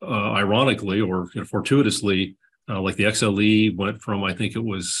 And ironically, or fortuitously, like the XLE went from, I think it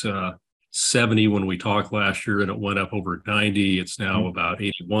was 70 when we talked last year, and it went up over 90. It's now about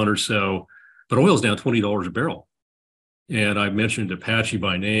 81 or so. But oil's down $20 a barrel. And I mentioned Apache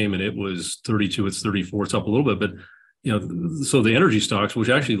by name, and it was 32, it's 34, it's up a little bit. But, so the energy stocks, which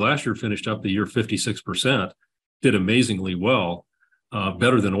actually last year finished up the year 56%, did amazingly well,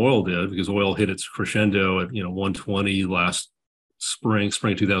 better than oil did, because oil hit its crescendo at, 120 last spring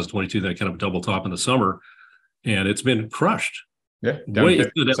 2022, then kind of double top in the summer. And it's been crushed. Yeah. Way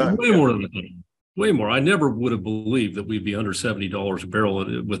more than that. Way more. I never would have believed that we'd be under $70 a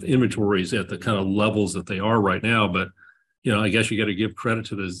barrel with inventories at the kind of levels that they are right now. But, I guess you got to give credit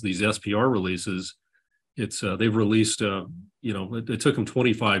to these SPR releases. It's they've released, it took them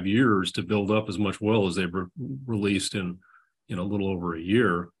 25 years to build up as much oil as they've released in, a little over a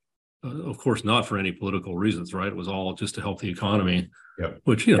year. Of course, not for any political reasons, right? It was all just to help the economy,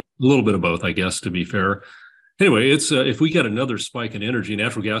 which, a little bit of both, I guess, to be fair. Anyway, it's if we get another spike in energy,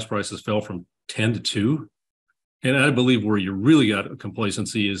 natural gas prices fell from 10 to 2. And I believe where you really got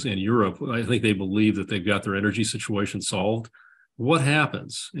complacency is in Europe. I think they believe that they've got their energy situation solved. What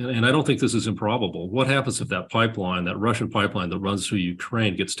happens? And I don't think this is improbable. What happens if that pipeline, that Russian pipeline that runs through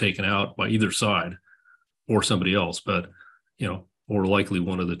Ukraine, gets taken out by either side or somebody else, but, or likely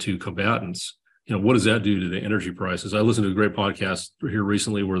one of the two combatants? What does that do to the energy prices? I listened to a great podcast here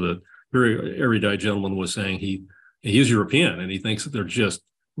recently where the very erudite gentleman was saying he is European, and he thinks that they're just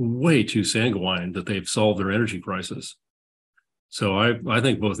way too sanguine that they've solved their energy crisis. So I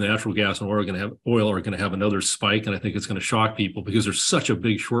think both natural gas and oil are going to have another spike, and I think it's going to shock people because there's such a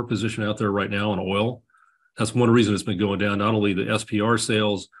big short position out there right now in oil. That's one reason it's been going down, not only the SPR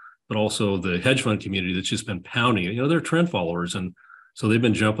sales, but also the hedge fund community that's just been pounding it. They're trend followers, and so they've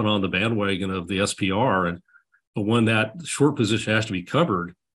been jumping on the bandwagon of the SPR. But when that short position has to be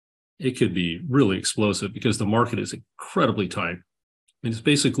covered, it could be really explosive because the market is incredibly tight. I mean, it's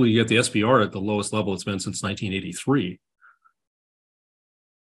basically you get the SPR at the lowest level it's been since 1983.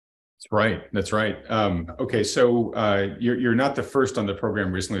 That's right. Okay, so you're not the first on the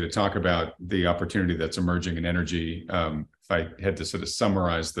program recently to talk about the opportunity that's emerging in energy. If I had to sort of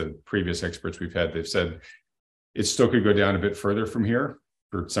summarize the previous experts we've had, they've said it still could go down a bit further from here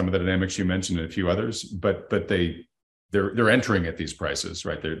for some of the dynamics you mentioned and a few others, but they're entering at these prices,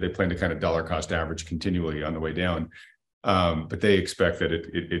 right? They plan to kind of dollar cost average continually on the way down. But they expect that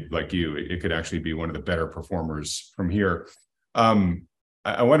it like it could actually be one of the better performers from here.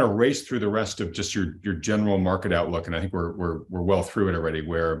 I want to race through the rest of just your general market outlook, and I think we're well through it already.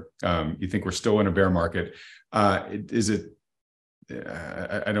 Where you think we're still in a bear market? Is it?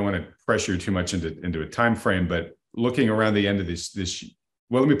 I don't want to pressure you too much into a time frame, but looking around the end of this,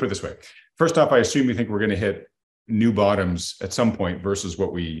 well, let me put it this way. First off, I assume you think we're going to hit new bottoms at some point versus where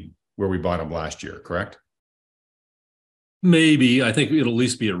we bottomed last year, correct? Maybe. I think it'll at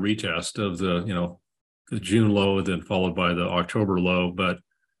least be a retest of the June low, then followed by the October low, but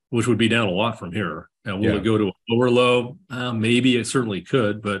which would be down a lot from here. Now, will it go to a lower low? Maybe it certainly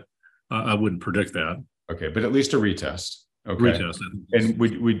could, but I wouldn't predict that. Okay, but at least a retest. Okay. Retest. And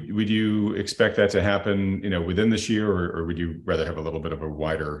would you expect that to happen, within this year, or would you rather have a little bit of a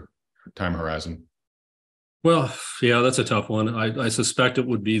wider time horizon? Well, yeah, that's a tough one. I suspect it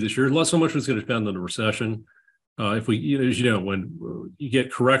would be this year. Not so much was going to depend on the recession. If we, as when you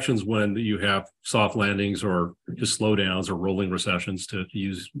get corrections, when you have soft landings or just slowdowns or rolling recessions, to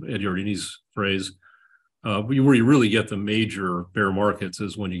use Ed Yardeni's phrase, where you really get the major bear markets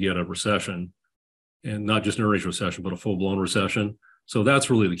is when you get a recession, and not just an earnings recession, but a full-blown recession. So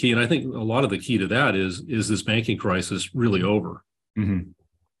that's really the key. And I think a lot of the key to that is this banking crisis really over? Mm-hmm.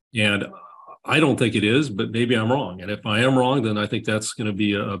 And I don't think it is, but maybe I'm wrong. And if I am wrong, then I think that's going to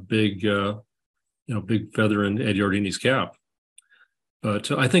be a big, big feather in Ed Yardeni's cap.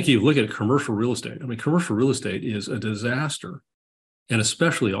 But I think you look at commercial real estate. I mean, commercial real estate is a disaster, and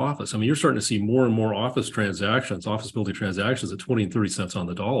especially office. I mean, you're starting to see more and more office building transactions at 20 and 30 cents on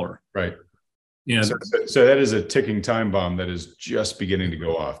the dollar. Right. And So that is a ticking time bomb that is just beginning to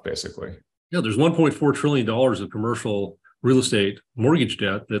go off, basically. yeah, there's $1.4 trillion of commercial real estate mortgage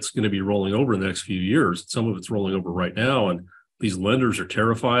debt that's going to be rolling over in the next few years. Some of it's rolling over right now. And these lenders are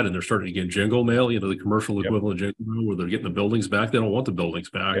terrified and they're starting to get jingle mail, the commercial equivalent of jingle mail, where they're getting the buildings back. They don't want the buildings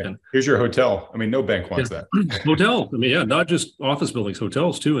back. Yeah. And here's your hotel. I mean, no bank wants that. Hotel. I mean, yeah, not just office buildings,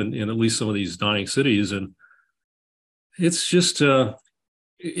 hotels too, in at least some of these dying cities. And it's just, yeah,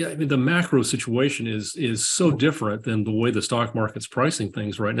 I mean, the macro situation is so different than the way the stock market's pricing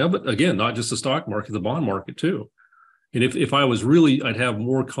things right now. But again, not just the stock market, the bond market too. And if I was really, I'd have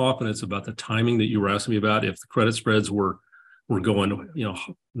more confidence about the timing that you were asking me about. If the credit spreads were going,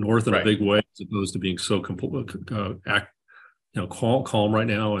 north in a big way, as opposed to being so calm right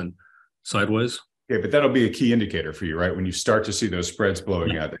now and sideways. Okay, but that'll be a key indicator for you, right? When you start to see those spreads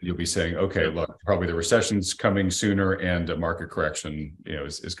blowing out, you'll be saying, okay, look, probably the recession's coming sooner and a market correction,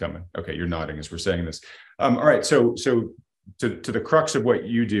 is coming. Okay, you're nodding as we're saying this. All right, so to the crux of what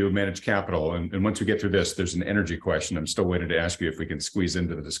you do, manage capital, and once we get through this, there's an energy question. I'm still waiting to ask you if we can squeeze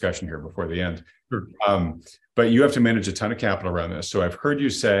into the discussion here before the end. Sure. But you have to manage a ton of capital around this. So I've heard you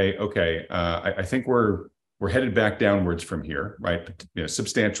say, okay, I think we're headed back downwards from here, right?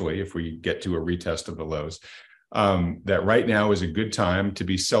 Substantially, if we get to a retest of the lows, that right now is a good time to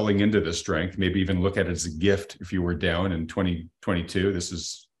be selling into the strength, maybe even look at it as a gift. If you were down in 2022, this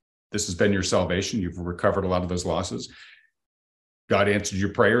has been your salvation. You've recovered a lot of those losses. God answered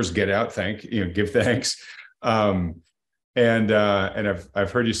your prayers, get out, give thanks. And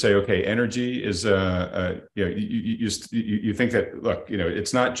I've heard you say, okay, energy is you think that, look,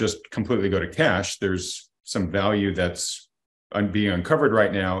 it's not just completely go to cash. There's some value that's being uncovered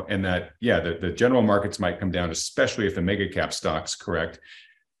right now, and that the general markets might come down, especially if the mega cap stocks correct,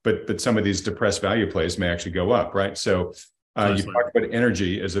 but some of these depressed value plays may actually go up, right? So you talked about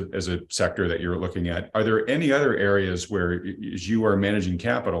energy as a sector that you're looking at. Are there any other areas where, as you are managing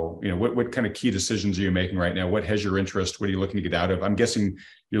capital, what kind of key decisions are you making right now? What has your interest? What are you looking to get out of? I'm guessing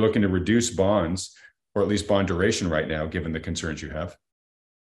you're looking to reduce bonds, or at least bond duration right now, given the concerns you have.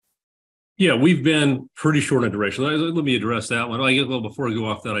 Yeah, we've been pretty short on duration. Let me address that one. Before I go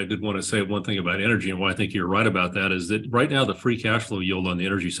off that, I did want to say one thing about energy, and why I think you're right about that is that right now the free cash flow yield on the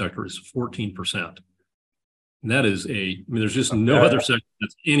energy sector is 14%. And that is there's just no other sector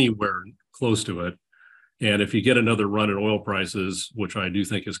that's anywhere close to it. And if you get another run in oil prices, which I do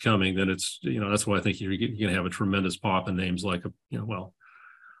think is coming, then it's, that's why I think you're going to have a tremendous pop in names like,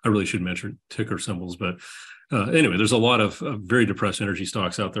 I really should mention ticker symbols, but anyway, there's a lot of very depressed energy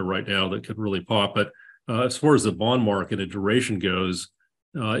stocks out there right now that could really pop. But as far as the bond market and duration goes,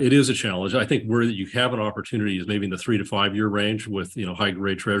 it is a challenge. I think where you have an opportunity is maybe in the 3 to 5 year range with high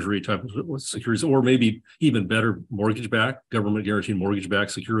grade treasury type of securities, or maybe even better mortgage-backed, government guaranteed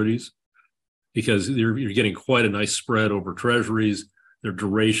mortgage-backed securities, because you're getting quite a nice spread over treasuries. Their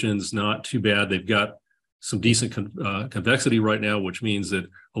duration's not too bad. They've got some decent convexity right now, which means that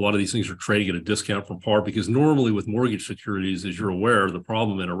a lot of these things are trading at a discount from par, because normally with mortgage securities, as you're aware, the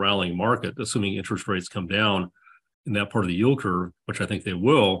problem in a rallying market, assuming interest rates come down in that part of the yield curve, which I think they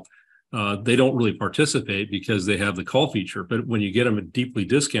will, they don't really participate because they have the call feature. But when you get them deeply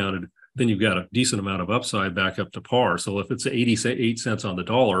discounted, then you've got a decent amount of upside back up to par. So if it's 88 cents on the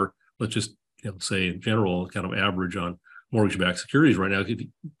dollar, let's just say in general, kind of average on mortgage-backed securities right now, it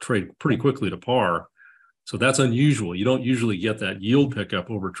could trade pretty quickly to par. So that's unusual. You don't usually get that yield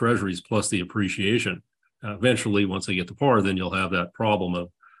pickup over treasuries plus the appreciation. Eventually, once they get to par, then you'll have that problem of,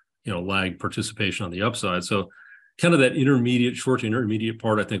 lag participation on the upside. So kind of that short to intermediate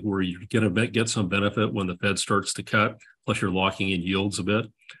part, I think, where you're going to get some benefit when the Fed starts to cut, plus you're locking in yields a bit.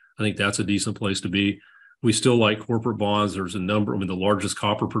 I think that's a decent place to be. We still like corporate bonds. There's a number, the largest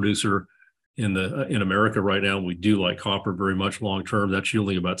copper producer in America right now, we do like copper very much long term. That's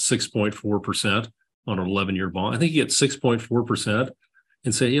yielding about 6.4% on an 11-year bond. I think you get 6.4%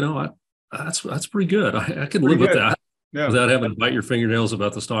 and say, that's pretty good. I could live with that without having to bite your fingernails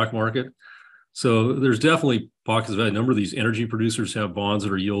about the stock market. So there's definitely pockets of that. A number of these energy producers have bonds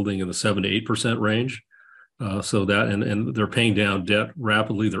that are yielding in the 7 to 8% range. So that, and they're paying down debt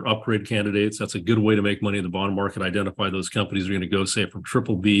rapidly. They're upgrade candidates. That's a good way to make money in the bond market. Identify those companies are going to go, say, from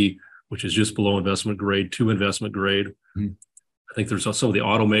triple B, which is just below investment grade, to investment grade. Mm-hmm. I think there's some of the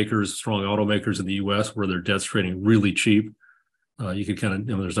automakers, strong automakers in the U.S., where their debt's trading really cheap. You could kind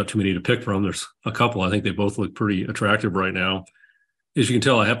of, there's not too many to pick from. There's a couple. I think they both look pretty attractive right now. As you can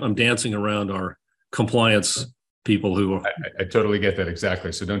tell, I'm dancing around our compliance people who are. I totally get that,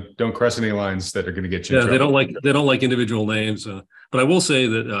 exactly. So don't cross any lines that are going to get you. Yeah, they don't like individual names. But I will say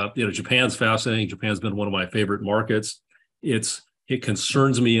that Japan's fascinating. Japan's been one of my favorite markets. It's it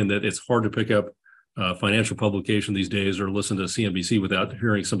concerns me in that it's hard to pick up financial publication these days or listen to CNBC without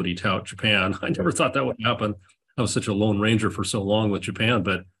hearing somebody tout Japan. I never thought that would happen. I was such a lone ranger for so long with Japan,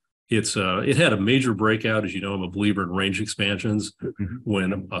 but it had a major breakout. As you know, I'm a believer in range expansions. Mm-hmm.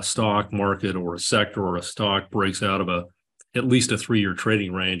 When a stock market or a sector or a stock breaks out of at least a 3-year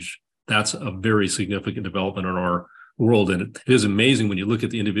trading range, that's a very significant development in our world. And it is amazing when you look at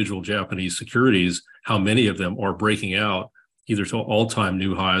the individual Japanese securities, how many of them are breaking out either to all-time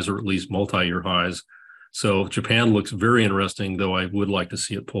new highs or at least multi-year highs. So Japan looks very interesting, though I would like to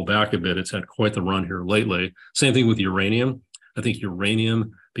see it pull back a bit. It's had quite the run here lately. Same thing with uranium. I think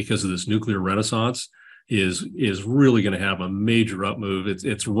uranium, because of this nuclear renaissance, is really going to have a major up move.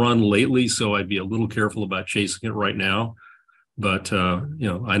 It's run lately, so I'd be a little careful about chasing it right now. But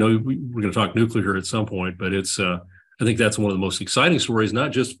I know we're going to talk nuclear here at some point, but I think that's one of the most exciting stories,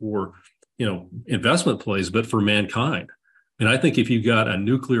 not just for investment plays, but for mankind. And I think if you got a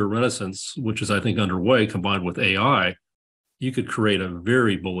nuclear renaissance, which is, I think, underway, combined with AI, you could create a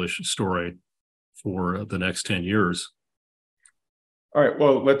very bullish story for the next 10 years. All right,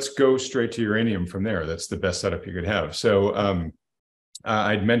 well, let's go straight to uranium from there. That's the best setup you could have. So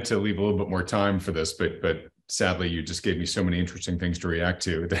I'd meant to leave a little bit more time for this, but sadly, you just gave me so many interesting things to react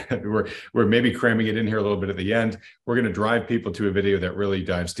to that we're maybe cramming it in here a little bit at the end. We're going to drive people to a video that really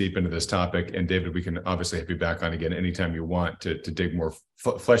dives deep into this topic. And David, we can obviously have you back on again anytime you want to dig more,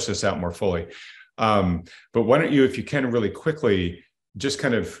 flesh this out more fully. But why don't you, if you can, really quickly just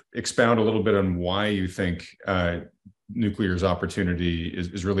kind of expound a little bit on why you think nuclear's opportunity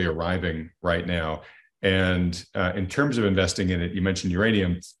is really arriving right now. And in terms of investing in it, you mentioned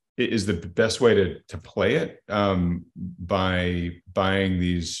uranium. Is the best way to play it by buying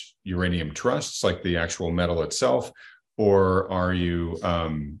these uranium trusts, like the actual metal itself, or are you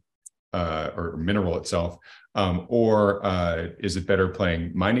or mineral itself, or is it better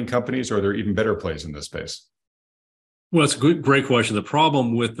playing mining companies, or are there even better plays in this space? Well, it's a great question. The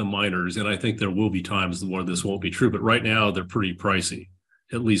problem with the miners, and I think there will be times where this won't be true, but right now they're pretty pricey.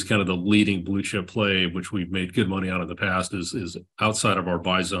 At least kind of the leading blue chip play, which we've made good money on in the past, is outside of our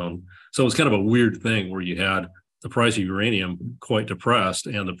buy zone. So it's kind of a weird thing where you had the price of uranium quite depressed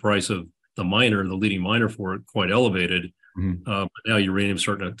and the price of the miner, the leading miner for it, quite elevated. Mm-hmm. But now uranium's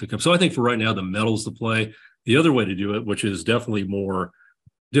starting to come. So I think for right now, the metal's the play. The other way to do it, which is definitely more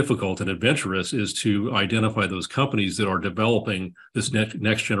difficult and adventurous, is to identify those companies that are developing this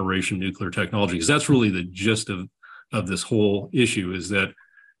next generation nuclear technology, because that's really the gist of this whole issue, is that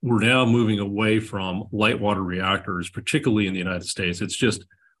we're now moving away from light water reactors, particularly in the United States. It's just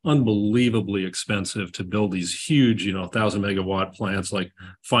unbelievably expensive to build these huge, 1,000 megawatt plants. Like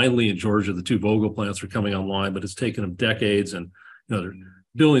finally in Georgia, the 2 Vogtle plants are coming online, but it's taken them decades, and they're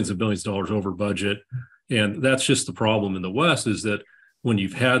billions and billions of dollars over budget. And that's just the problem in the West, is that when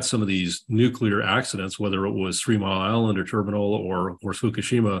you've had some of these nuclear accidents, whether it was 3 Mile Island or Chernobyl, or of course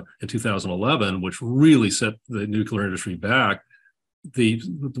Fukushima in 2011, which really set the nuclear industry back,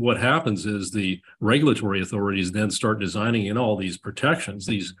 what happens is the regulatory authorities then start designing in all these protections,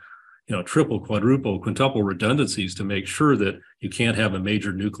 these triple, quadruple, quintuple redundancies to make sure that you can't have a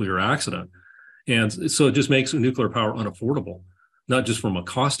major nuclear accident. And so it just makes nuclear power unaffordable, not just from a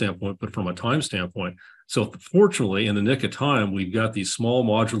cost standpoint, but from a time standpoint. So fortunately, in the nick of time, we've got these small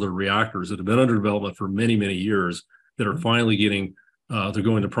modular reactors that have been under development for many, many years that are finally getting, they're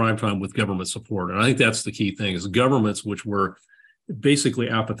going to prime time with government support. And I think that's the key thing, is governments, which were basically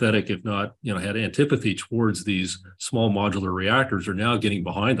apathetic, if not, had antipathy towards these small modular reactors, are now getting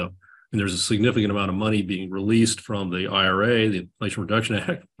behind them. And there's a significant amount of money being released from the IRA, the Inflation Reduction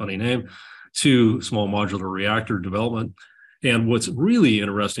Act, funny name, to small modular reactor development. And what's really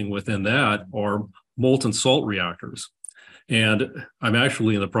interesting within that are molten salt reactors. And I'm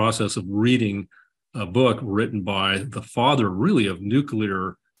actually in the process of reading a book written by the father, really, of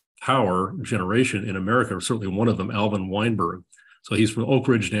nuclear power generation in America, or certainly one of them, Alvin Weinberg. So he's from Oak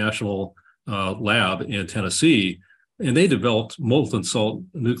Ridge National Lab in Tennessee, and they developed molten salt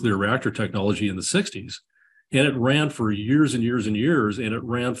nuclear reactor technology in the 60s. And it ran for years and years and years, and it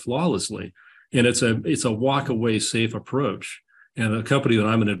ran flawlessly. And it's a walk-away safe approach. And a company that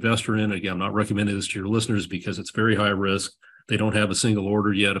I'm an investor in, again, I'm not recommending this to your listeners because it's very high risk. They don't have a single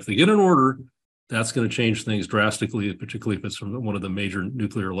order yet. If they get an order, that's going to change things drastically, particularly if it's from one of the major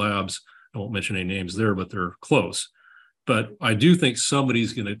nuclear labs. I won't mention any names there, but they're close. But I do think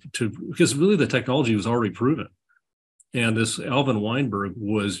somebody's going to, because really the technology was already proven. And this Alvin Weinberg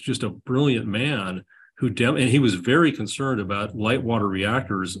was just a brilliant man and he was very concerned about light water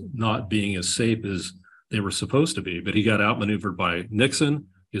reactors not being as safe as they were supposed to be. But he got outmaneuvered by Nixon,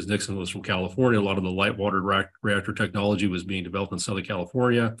 because Nixon was from California. A lot of the light water reactor technology was being developed in Southern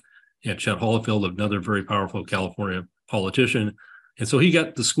California. And Chet Hollifield, another very powerful California politician. And so he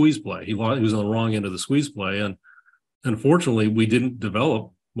got the squeeze play. He was on the wrong end of the squeeze play. And unfortunately, we didn't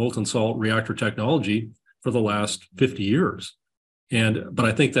develop molten salt reactor technology for the last 50 years. But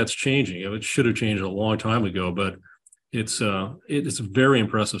I think that's changing. It should have changed a long time ago, but it's very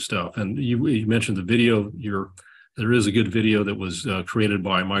impressive stuff. And you mentioned the video. There is a good video that was created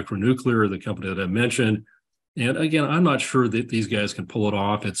by Micronuclear, the company that I mentioned. And again, I'm not sure that these guys can pull it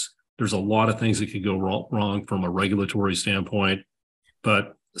off. There's a lot of things that could go wrong from a regulatory standpoint,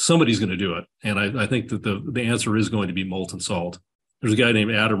 but somebody's going to do it. And I think that the answer is going to be molten salt. There's a guy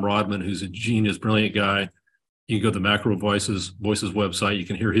named Adam Rodman who's a genius, brilliant guy. You can go to the Macro Voices website. You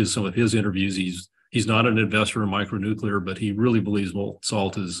can hear some of his interviews. He's not an investor in Micronuclear, but he really believes molten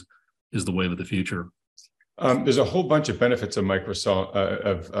salt is the wave of the future. There's a whole bunch of benefits of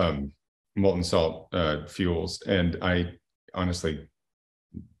molten salt fuels, and I honestly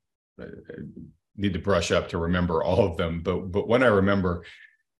need to brush up to remember all of them. But when I remember,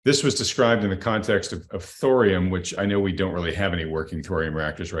 this was described in the context of thorium, which I know we don't really have any working thorium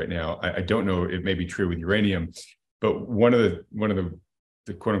reactors right now. I don't know, it may be true with uranium, but one of the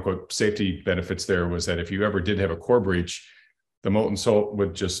quote unquote safety benefits there was that if you ever did have a core breach, the molten salt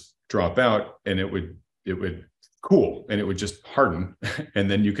would just drop out and it would cool and it would just harden. And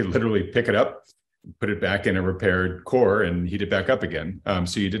then you could literally pick it up, put it back in a repaired core and heat it back up again.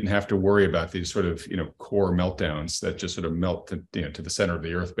 So you didn't have to worry about these sort of, core meltdowns that just sort of melt to the center of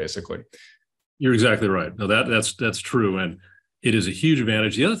the earth, basically. You're exactly right. No, that's true. And it is a huge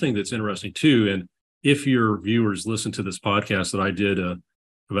advantage. The other thing that's interesting too, and if your viewers listen to this podcast that I did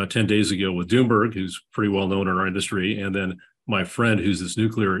about 10 days ago with Doomberg, who's pretty well known in our industry, and then my friend who's this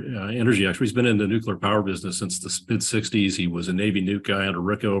nuclear energy expert, he's been in the nuclear power business since the mid-60s. He was a Navy nuke guy under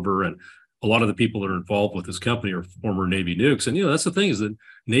Rickover, and a lot of the people that are involved with this company are former Navy nukes. And, that's the thing is that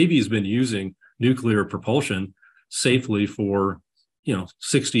Navy has been using nuclear propulsion safely for,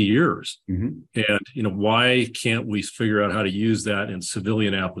 60 years. Mm-hmm. And, why can't we figure out how to use that in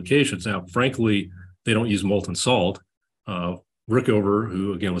civilian applications? Now, frankly, they don't use molten salt. Rickover,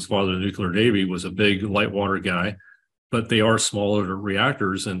 who, again, was father of the nuclear Navy, was a big light water guy, but they are smaller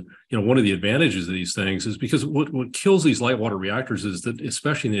reactors. And, one of the advantages of these things is because what kills these light water reactors is that,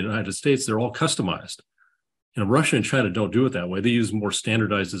 especially in the United States, they're all customized. Russia and China don't do it that way. They use more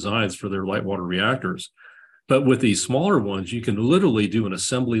standardized designs for their light water reactors. But with these smaller ones, you can literally do an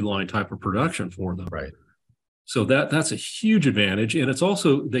assembly line type of production for them. Right. So that's a huge advantage. And it's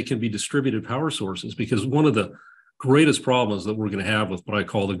also, they can be distributed power sources, because one of the greatest problems that we're going to have with what I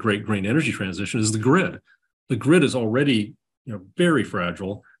call the great green energy transition is the grid. The grid is already, very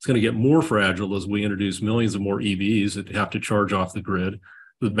fragile. It's going to get more fragile as we introduce millions of more EVs that have to charge off the grid.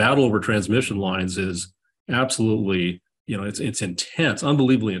 The battle over transmission lines is absolutely, it's intense,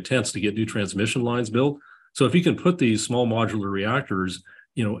 unbelievably intense to get new transmission lines built. So if you can put these small modular reactors,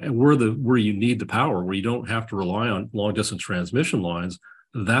 where you need the power, where you don't have to rely on long distance transmission lines,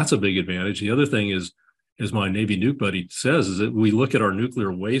 that's a big advantage. The other thing is, as my Navy nuke buddy says, is that we look at our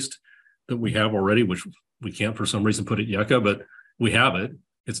nuclear waste that we have already, which we can't for some reason put at Yucca, but we have it.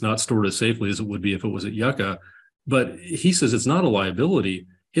 It's not stored as safely as it would be if it was at Yucca. But he says it's not a liability,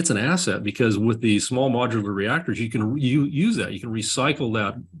 it's an asset, because with these small modular reactors, you can use that. You can recycle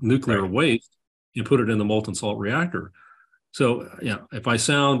that nuclear waste and put it in the molten salt reactor. So,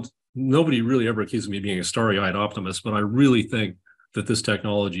 nobody really ever accuses me of being a starry-eyed optimist, but I really think that this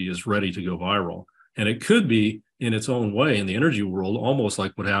technology is ready to go viral. And it could be, in its own way, in the energy world, almost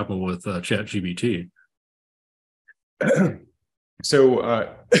like what happened with ChatGPT. So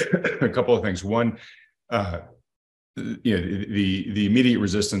a couple of things. One, the immediate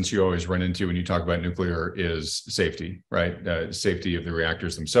resistance you always run into when you talk about nuclear is safety, right? Safety of the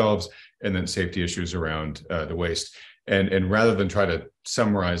reactors themselves, and then safety issues around the waste. And rather than try to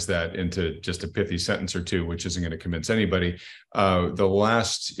summarize that into just a pithy sentence or two, which isn't going to convince anybody, the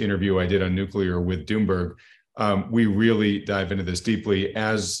last interview I did on nuclear with Doomberg, we really dive into this deeply,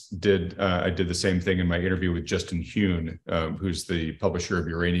 as did I did the same thing in my interview with Justin Hune, who's the publisher of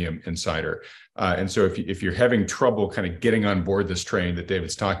Uranium Insider. And so if you're having trouble kind of getting on board this train that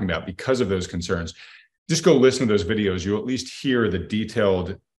David's talking about because of those concerns, just go listen to those videos. You'll at least hear the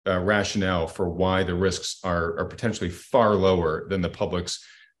detailed rationale for why the risks are potentially far lower than the public's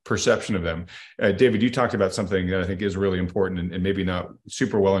perception of them. David, you talked about something that I think is really important and maybe not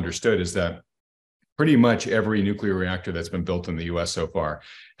super well understood, is that pretty much every nuclear reactor that's been built in the US so far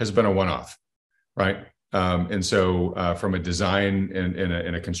has been a one-off, right? And so from a design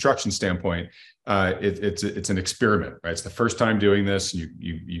and a construction standpoint, it's an experiment, right? It's the first time doing this.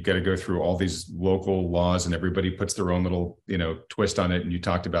 You got to go through all these local laws, and everybody puts their own little, twist on it. And you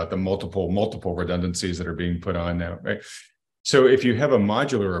talked about the multiple redundancies that are being put on now, right? So if you have a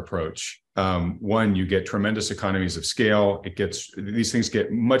modular approach, one, you get tremendous economies of scale. These things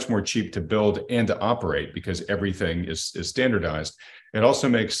get much more cheap to build and to operate because everything is standardized. It also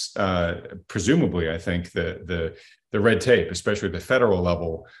makes, presumably, I think, the red tape, especially at the federal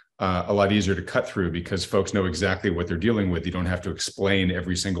level, a lot easier to cut through because folks know exactly what they're dealing with. You don't have to explain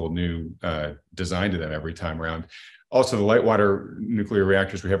every single new design to them every time around. Also, the light water nuclear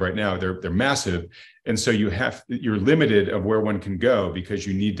reactors we have right now, they're massive. And so you're limited of where one can go because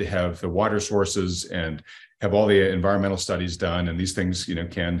you need to have the water sources and have all the environmental studies done. And these things,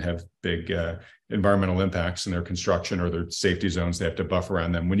 can have big environmental impacts in their construction or their safety zones. They have to buffer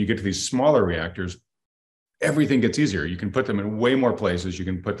around them. When you get to these smaller reactors, everything gets easier. You can put them in way more places. You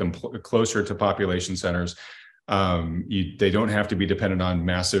can put them closer to population centers. They don't have to be dependent on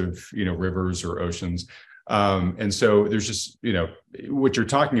massive, rivers or oceans. And so there's just, what you're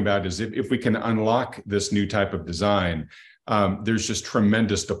talking about is if we can unlock this new type of design, there's just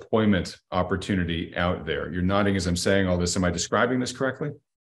tremendous deployment opportunity out there. You're nodding as I'm saying all this. Am I describing this correctly?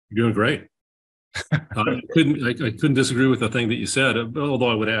 You're doing great. I couldn't disagree with the thing that you said,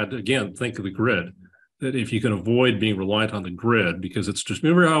 although I would add, again, think of the grid. That if you can avoid being reliant on the grid, because it's just,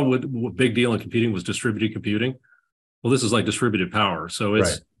 remember how what big deal in computing was distributed computing? Well, this is like distributed power. So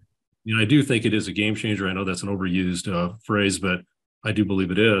it's, right. I do think it is a game changer. I know that's an overused phrase, but I do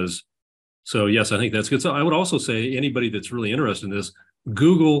believe it is. So yes, I think that's good. So I would also say anybody that's really interested in this,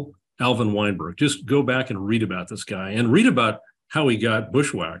 Google Alvin Weinberg. Just go back and read about this guy and read about how he got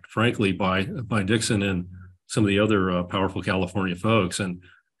bushwhacked, frankly, by Nixon and some of the other powerful California folks. And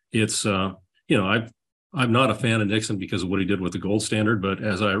it's, I'm not a fan of Nixon because of what he did with the gold standard. But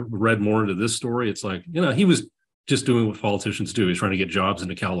as I read more into this story, it's like, he was just doing what politicians do. He's trying to get jobs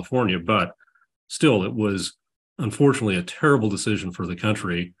into California. But still, it was unfortunately a terrible decision for the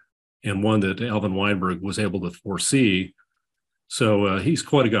country and one that Alvin Weinberg was able to foresee. So he's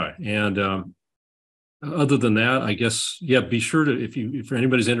quite a guy. And other than that, I guess, be sure to, if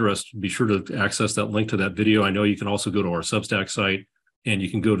anybody's interested, be sure to access that link to that video. I know you can also go to our Substack site and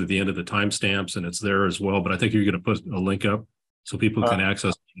you can go to the end of the timestamps and it's there as well. But I think you're going to put a link up so people can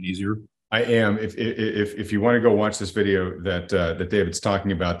access it easier. I am. If you want to go watch this video that David's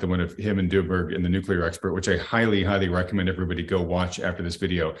talking about, the one of him and Duberg and the nuclear expert, which I highly, highly recommend everybody go watch after this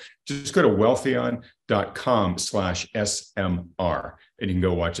video, just go to wealthion.com/SMR and you can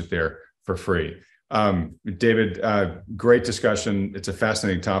go watch it there for free. David, great discussion. It's a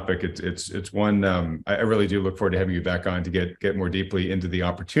fascinating topic. It's one I really do look forward to having you back on to get more deeply into the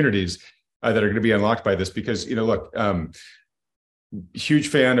opportunities that are going to be unlocked by this. Because look, huge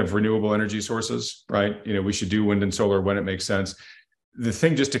fan of renewable energy sources, right? We should do wind and solar when it makes sense. The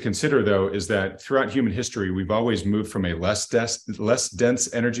thing just to consider, though, is that throughout human history, we've always moved from a less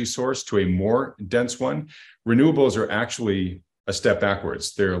dense energy source to a more dense one. Renewables are actually a step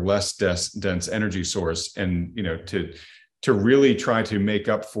backwards. They're a less dense energy source. And, to really try to make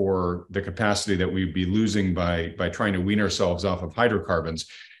up for the capacity that we'd be losing by trying to wean ourselves off of hydrocarbons,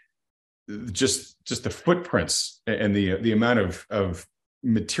 just the footprints and the amount of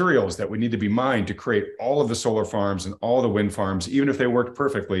materials that we need to be mined to create all of the solar farms and all the wind farms, even if they worked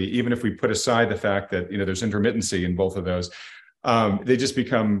perfectly, even if we put aside the fact that there's intermittency in both of those, they just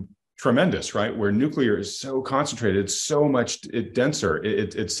become tremendous, right? Where nuclear is so concentrated, so much denser.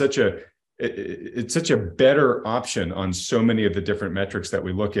 It's such a better option on so many of the different metrics that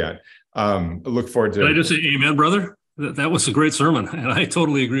we look at. I look forward to. Can I just say amen, brother? That was a great sermon, and I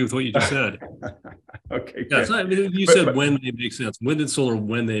totally agree with what you just said. Okay. Yeah, you said when they make sense, wind and solar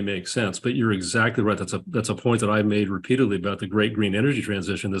when they make sense, but you're exactly right. That's a point that I made repeatedly about the great green energy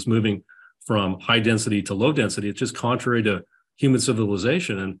transition that's moving from high density to low density. It's just contrary to human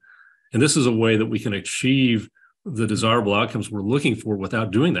civilization, and this is a way that we can achieve the desirable outcomes we're looking for without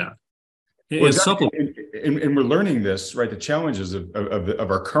doing that. Well, exactly. And we're learning this, right? The challenges of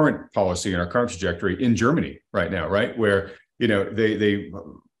our current policy and our current trajectory in Germany right now, right? Where, they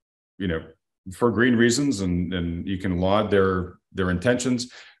for green reasons and you can laud their intentions,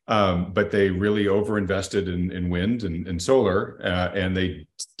 but they really overinvested in wind and solar and they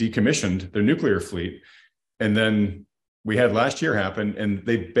decommissioned their nuclear fleet. And then we had last year happen, and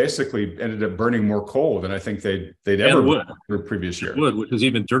they basically ended up burning more coal than I think they'd ever burned the previous year. Wood, which is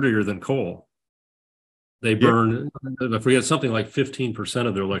even dirtier than coal. They burn, I forget, something like 15%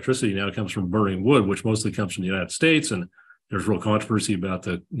 of their electricity now comes from burning wood, which mostly comes from the United States. And There's real controversy about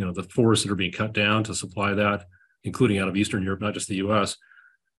the forests that are being cut down to supply that, including out of Eastern Europe, not just the U.S.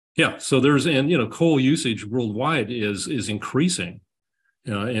 Yeah, so coal usage worldwide is increasing,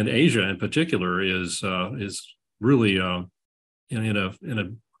 and Asia in particular is really in a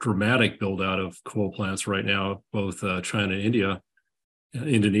dramatic build out of coal plants right now, both China, India,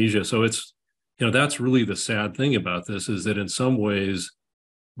 Indonesia. So it's that's really the sad thing about this, is that in some ways,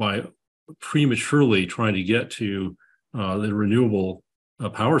 by prematurely trying to get to the renewable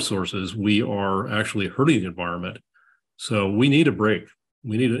power sources, we are actually hurting the environment. So we need a break.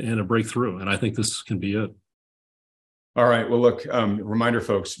 We need a breakthrough, and I think this can be it. All right. Well, look, reminder,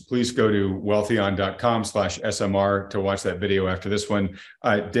 folks, please go to wealthion.com/SMR to watch that video after this one.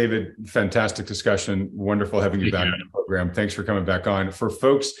 David, fantastic discussion. Wonderful having you back on the program. Thanks for coming back on. For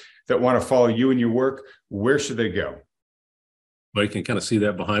folks that want to follow you and your work, where should they go? Well, you can kind of see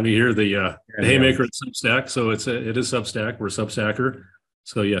that behind me here, the Haymaker at Substack. So it is Substack. We're a Substacker.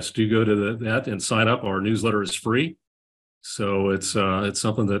 So yes, do go to that and sign up. Our newsletter is free. So it's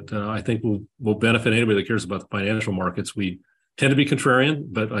something that I think will benefit anybody that cares about the financial markets. We tend to be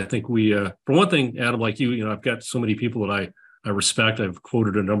contrarian, but I think we, for one thing, Adam, like you, I've got so many people that I respect. I've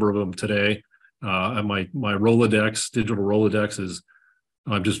quoted a number of them today. My Rolodex, digital Rolodex is,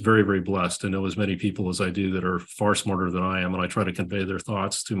 I'm just very, very blessed to know as many people as I do that are far smarter than I am, and I try to convey their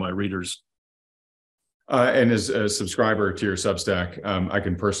thoughts to my readers. And as a subscriber to your Substack, I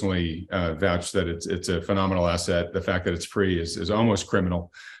can personally vouch that it's a phenomenal asset. The fact that it's free is almost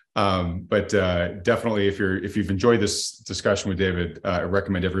criminal. But definitely, if you've enjoyed this discussion with David, I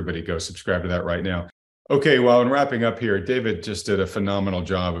recommend everybody go subscribe to that right now. Okay, well, in wrapping up here, David just did a phenomenal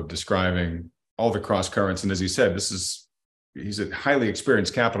job of describing all the cross currents. And as he said, he's a highly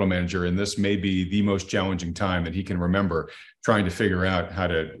experienced capital manager, and this may be the most challenging time that he can remember, trying to figure out how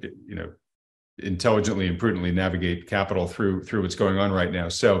to, intelligently and prudently navigate capital through what's going on right now.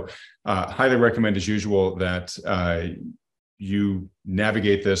 So highly recommend, as usual, that you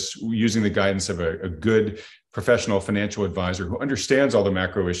navigate this using the guidance of a good professional financial advisor who understands all the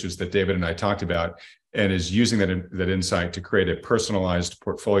macro issues that David and I talked about, and is using that insight to create a personalized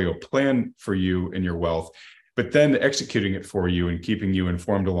portfolio plan for you and your wealth, but then executing it for you and keeping you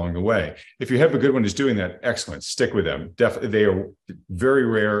informed along the way. If you have a good one who's doing that, excellent. Stick with them. They are very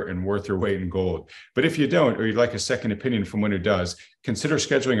rare and worth their weight in gold. But if you don't, or you'd like a second opinion from one who does, consider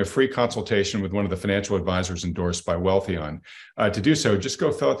scheduling a free consultation with one of the financial advisors endorsed by Wealthion. To do so, just go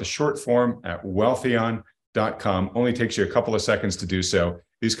fill out the short form at wealthion.com. Only takes you a couple of seconds to do so.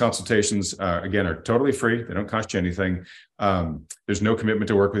 These consultations, again, are totally free. They don't cost you anything. There's no commitment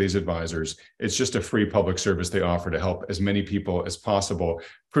to work with these advisors. It's just a free public service they offer to help as many people as possible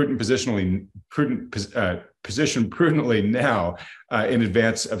position prudently now in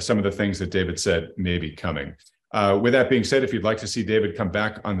advance of some of the things that David said may be coming. With that being said, if you'd like to see David come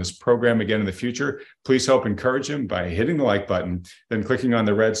back on this program again in the future, please help encourage him by hitting the like button, then clicking on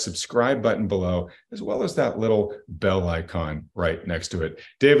the red subscribe button below, as well as that little bell icon right next to it.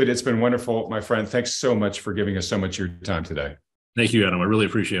 David, it's been wonderful, my friend. Thanks so much for giving us so much of your time today. Thank you, Adam. I really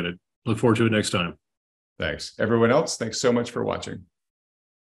appreciate it. Look forward to it next time. Thanks. Everyone else, thanks so much for watching.